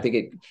 But I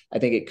think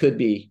it could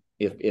be,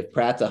 if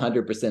Pratt's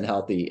 100%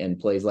 healthy and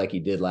plays like he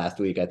did last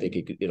week, I think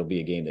it'll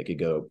be a game that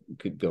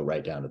could go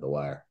right down to the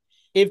wire.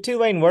 If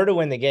Tulane were to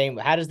win the game,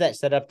 how does that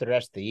set up the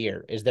rest of the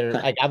year? Is there,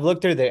 like, I've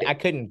looked through I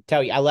couldn't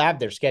tell you, I have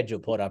their schedule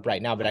pulled up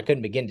right now, but I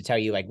couldn't begin to tell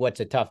you like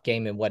what's a tough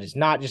game and what is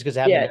not, just because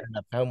I haven't done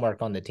enough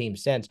homework on the team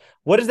since.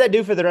 What does that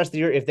do for the rest of the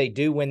year if they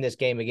do win this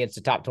game against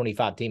the top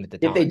 25 team at the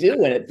time? If they do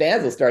win it,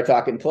 fans will start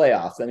talking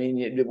playoffs. I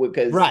mean,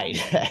 because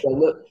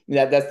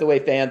that's the way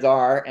fans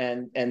are,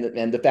 and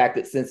the fact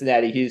that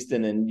Cincinnati,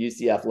 Houston, and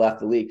UCF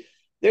left the league.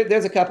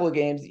 There's a couple of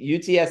games.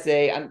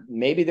 UTSA,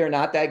 maybe they're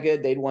not that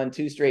good. They'd won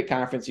 2 straight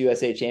Conference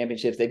USA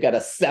championships. They've got a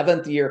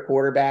 7th-year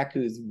quarterback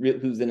who's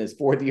in his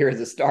 4th year as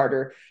a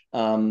starter.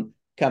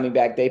 Coming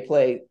back, they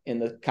play in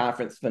the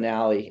conference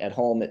finale at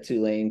home at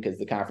Tulane because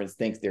the conference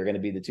thinks they're going to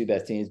be the 2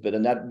 best teams. But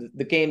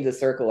the game to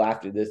circle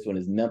after this one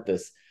is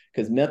Memphis,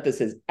 because Memphis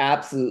has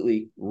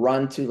absolutely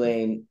run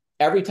Tulane.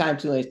 Every time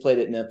Tulane's played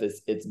at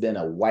Memphis, it's been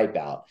a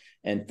wipeout.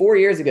 And 4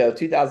 years ago,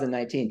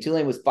 2019,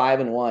 Tulane was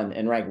 5-1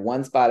 and ranked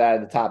 1 spot out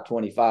of the top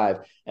 25.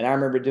 And I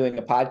remember doing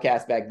a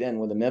podcast back then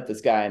with a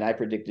Memphis guy, and I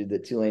predicted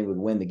that Tulane would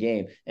win the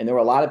game. And there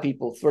were a lot of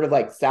people, sort of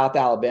like South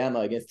Alabama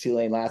against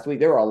Tulane last week.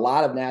 There were a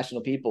lot of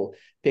national people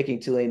picking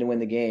Tulane to win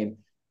the game.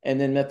 And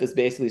then Memphis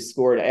basically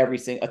scored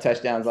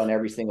touchdowns on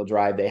every single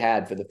drive they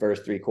had for the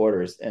first 3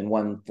 quarters and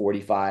won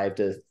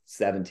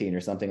 45-17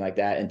 or something like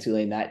that. And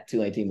that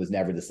Tulane team was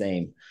never the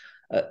same.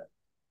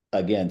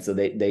 Again, so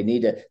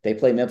they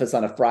play Memphis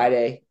on a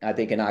Friday, I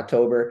think in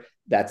October.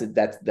 I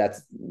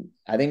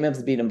think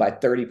Memphis beat them by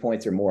 30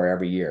 points or more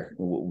every year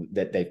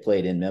that they've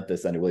played in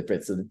Memphis under Willie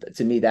Fritz. So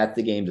to me, that's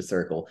the game to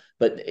circle.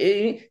 But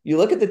you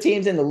look at the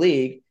teams in the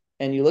league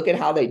and you look at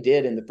how they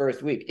did in the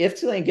first week. If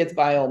Tulane gets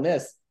by Ole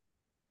Miss,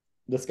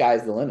 the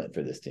sky's the limit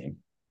for this team.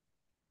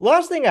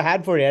 Last thing I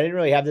had for you, I didn't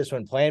really have this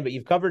one planned, but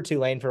you've covered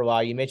Tulane for a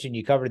while. You mentioned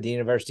you covered the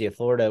University of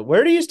Florida.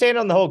 Where do you stand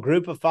on the whole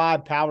Group of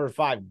 5, Power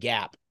 5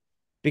 gap?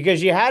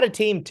 Because you had a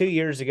team 2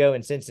 years ago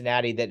in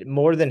Cincinnati that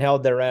more than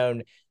held their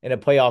own in a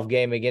playoff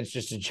game against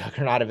just a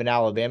juggernaut of an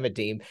Alabama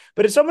team.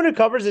 But as someone who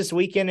covers this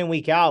week in and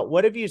week out,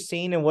 what have you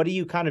seen and what do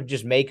you kind of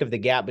just make of the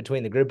gap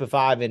between the Group of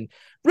 5? And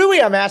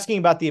really, I'm asking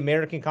about the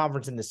American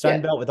Conference and the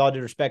Sun Belt with all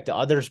due respect to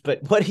others. But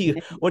what do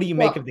you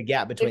make of the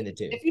gap between the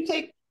two?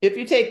 If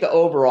you take the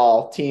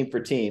overall team for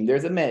team,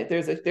 there's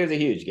a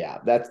huge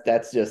gap.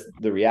 That's just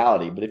the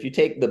reality. But if you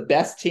take the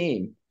best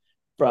team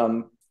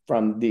from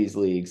these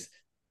leagues,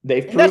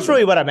 that's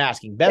really what I'm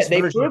asking.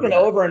 They've proven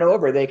over and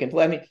over they can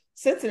play. I mean,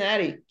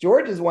 Cincinnati,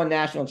 Georgia's won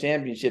national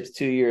championships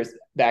 2 years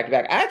back to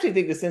back. I actually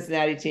think the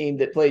Cincinnati team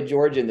that played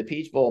Georgia in the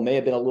Peach Bowl may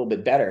have been a little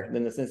bit better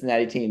than the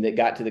Cincinnati team that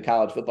got to the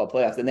college football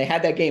playoffs. And they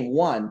had that game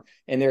won,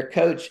 and their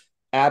coach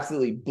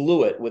absolutely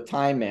blew it with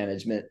time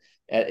management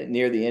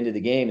near the end of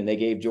the game. And they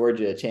gave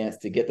Georgia a chance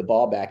to get the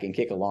ball back and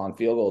kick a long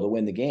field goal to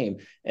win the game.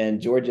 And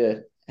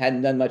Georgia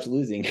hadn't done much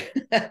losing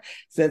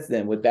since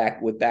then with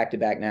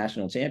back-to-back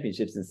national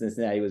championships, and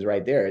Cincinnati was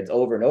right there. It's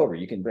over and over.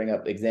 You can bring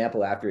up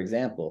example after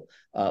example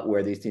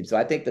where these teams. So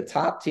I think the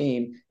top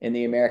team in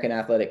the American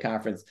Athletic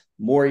Conference,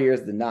 more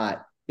years than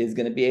not, is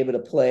going to be able to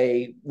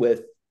play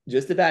with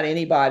just about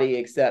anybody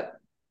except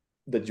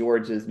the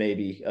Georgias,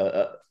 maybe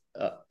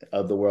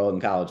of the world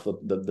in college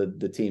football,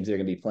 the teams that are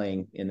going to be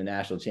playing in the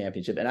national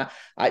championship. And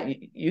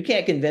you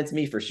can't convince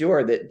me for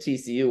sure that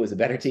TCU was a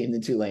better team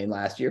than Tulane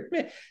last year.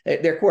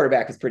 Their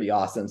quarterback is pretty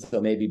awesome,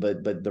 so maybe,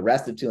 but the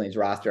rest of Tulane's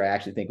roster I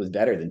actually think was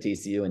better than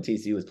TCU, and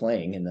TCU was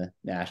playing in the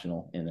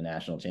national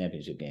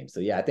championship game. So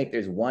yeah, I think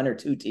there's 1 or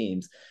 2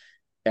 teams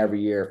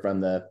every year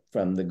from the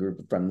group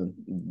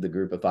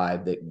of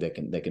 5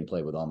 that can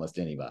play with almost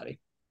anybody.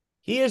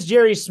 He is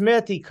Jerry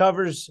Smith. He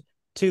covers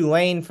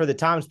Tulane for the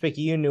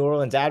Times-Picayune, New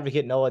Orleans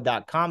Advocate,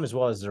 NOLA.com, as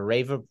well as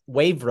the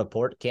Wave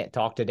Report, Can't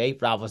Talk Today,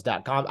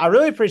 Rivals.com. I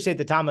really appreciate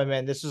the time, my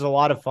man. This was a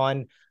lot of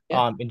fun.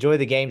 Yeah. Enjoy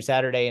the game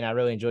Saturday, and I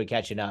really enjoyed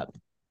catching up.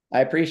 I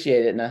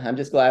appreciate it, and I'm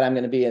just glad I'm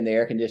going to be in the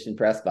air-conditioned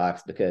press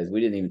box because we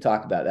didn't even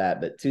talk about that.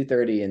 But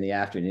 2:30 in the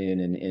afternoon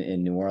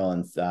in New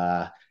Orleans,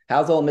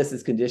 how's Ole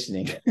Miss's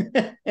conditioning?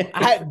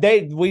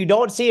 We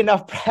don't see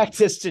enough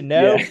practice to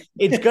know. Yeah.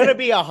 It's going to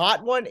be a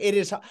hot one. It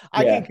is.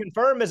 I can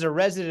confirm as a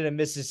resident of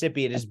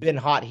Mississippi, it has been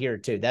hot here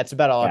too. That's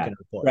about all I can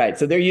report. Right.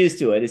 So they're used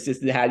to it. It's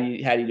just how do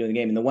you do the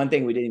game? And the one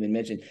thing we didn't even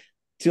mention,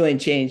 Tulane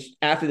changed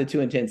after the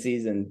 2-10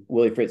 season.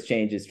 Willie Fritz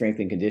changed his strength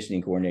and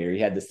conditioning coordinator. He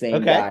had the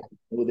same guy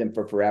with him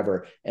for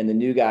forever, and the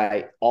new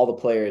guy, all the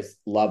players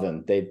love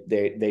him.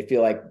 They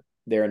feel like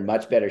they're in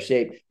much better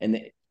shape.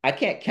 And I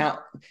can't count.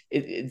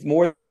 It's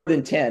more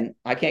than 10.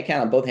 I can't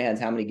count on both hands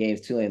how many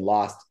games Tulane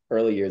lost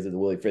early years of the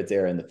Willie Fritz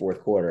era in the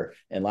fourth quarter.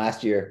 And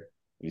last year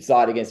we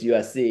saw it against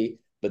USC.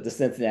 But the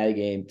Cincinnati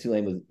game,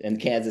 Tulane was in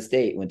Kansas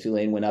State when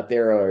Tulane went up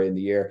there earlier in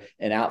the year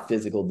and out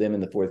physicaled them in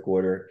the fourth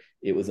quarter.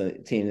 It was a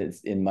team that's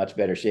in much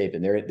better shape,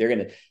 and they're going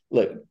to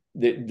look.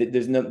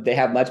 They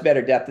have much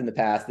better depth in the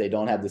past. They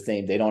don't have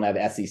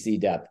SEC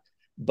depth,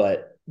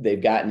 but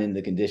they've gotten in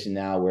the condition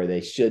now where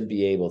they should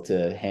be able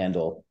to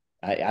handle.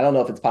 I don't know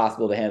if it's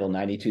possible to handle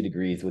 92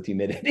 degrees with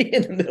humidity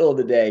in the middle of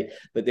the day,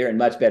 but they're in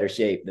much better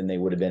shape than they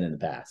would have been in the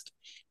past.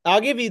 I'll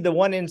give you the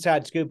one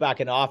inside scoop I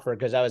can offer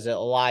because I was a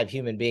live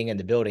human being in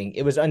the building.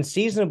 It was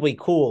unseasonably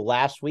cool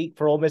last week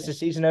for Ole Miss's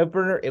season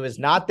opener. It was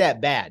not that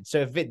bad. So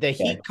if the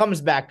heat comes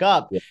back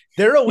up,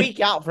 they're a week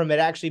out from it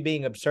actually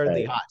being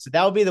absurdly hot. So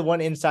that would be the one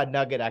inside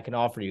nugget I can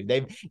offer you.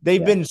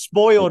 They've been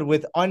spoiled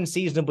with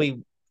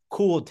unseasonably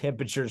cool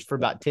temperatures for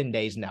about 10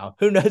 days now.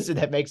 Who knows if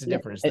that makes a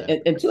difference? And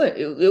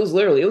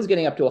it was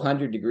getting up to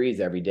 100 degrees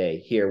every day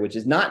here, which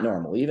is not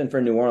normal, even for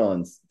New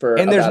Orleans.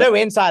 And there's no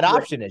inside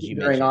option, as you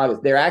mentioned. During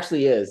August, there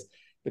actually is,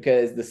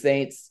 because the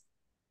Saints,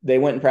 they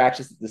went and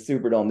practiced at the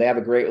Superdome. They have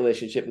a great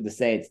relationship with the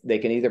Saints. They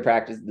can either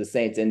practice at the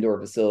Saints indoor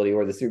facility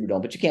or the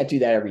Superdome, but you can't do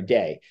that every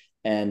day.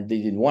 And they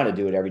didn't want to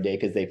do it every day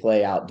because they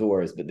play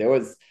outdoors. But there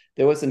was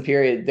some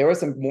period, there was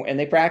some more, and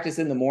they practice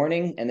in the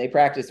morning, and they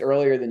practiced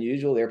earlier than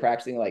usual. They were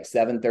practicing like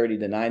 7:30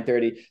 to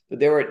 9:30. But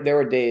there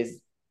were days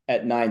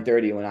at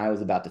 9:30 when I was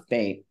about to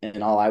faint,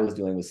 and all I was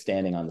doing was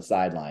standing on the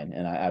sideline,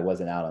 and I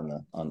wasn't out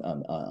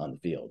on the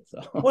field.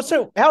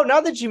 So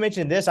now that you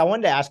mentioned this, I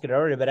wanted to ask it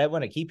earlier, but I don't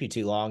want to keep you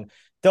too long.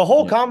 The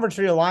whole conference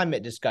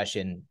realignment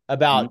discussion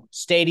about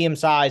stadium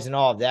size and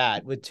all of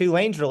that, with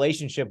Tulane's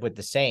relationship with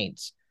the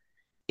Saints,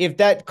 if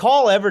that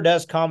call ever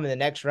does come in the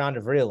next round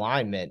of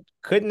realignment,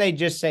 couldn't they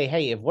just say,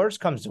 hey, if worse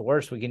comes to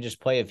worse, we can just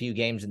play a few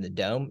games in the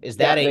Dome? Is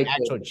that an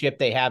actual chip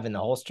they have in the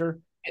holster?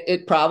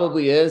 It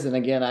probably is. And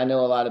again, I know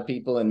a lot of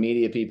people and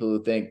media people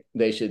who think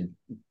they should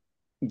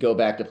go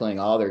back to playing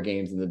all their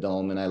games in the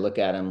Dome. And I look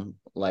at them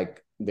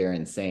like they're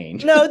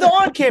insane. No, the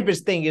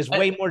on-campus thing is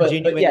way more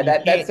genuine. But yeah,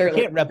 that's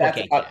certainly, you can't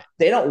replicate that.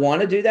 They don't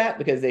want to do that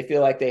because they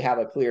feel like they have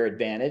a clear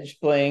advantage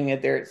playing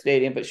at their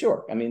stadium. But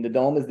sure, I mean, the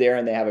Dome is there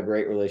and they have a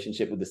great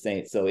relationship with the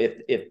Saints. So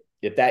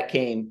if that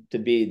came to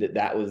be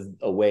that was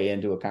a way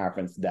into a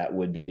conference, that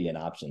would be an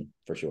option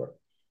for sure.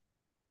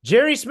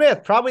 Jerry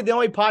Smith, probably the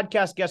only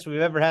podcast guest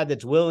we've ever had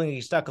that's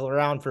willingly stuck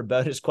around for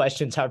bonus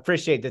questions. I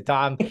appreciate the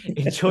time.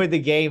 Enjoy the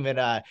game,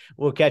 and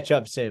we'll catch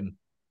up soon.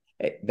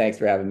 Hey, thanks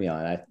for having me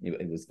on.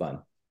 It was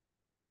fun.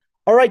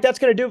 All right, that's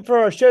going to do it for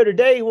our show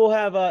today. We'll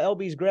have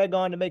LB's Greg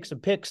on to make some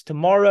picks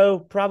tomorrow.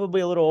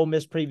 Probably a little Ole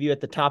Miss preview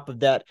at the top of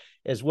that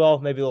as well.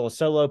 Maybe a little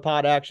solo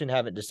pod action.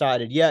 Haven't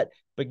decided yet,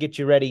 but get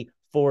you ready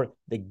for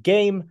the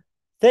game.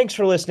 Thanks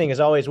for listening.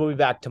 As always, we'll be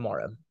back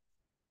tomorrow.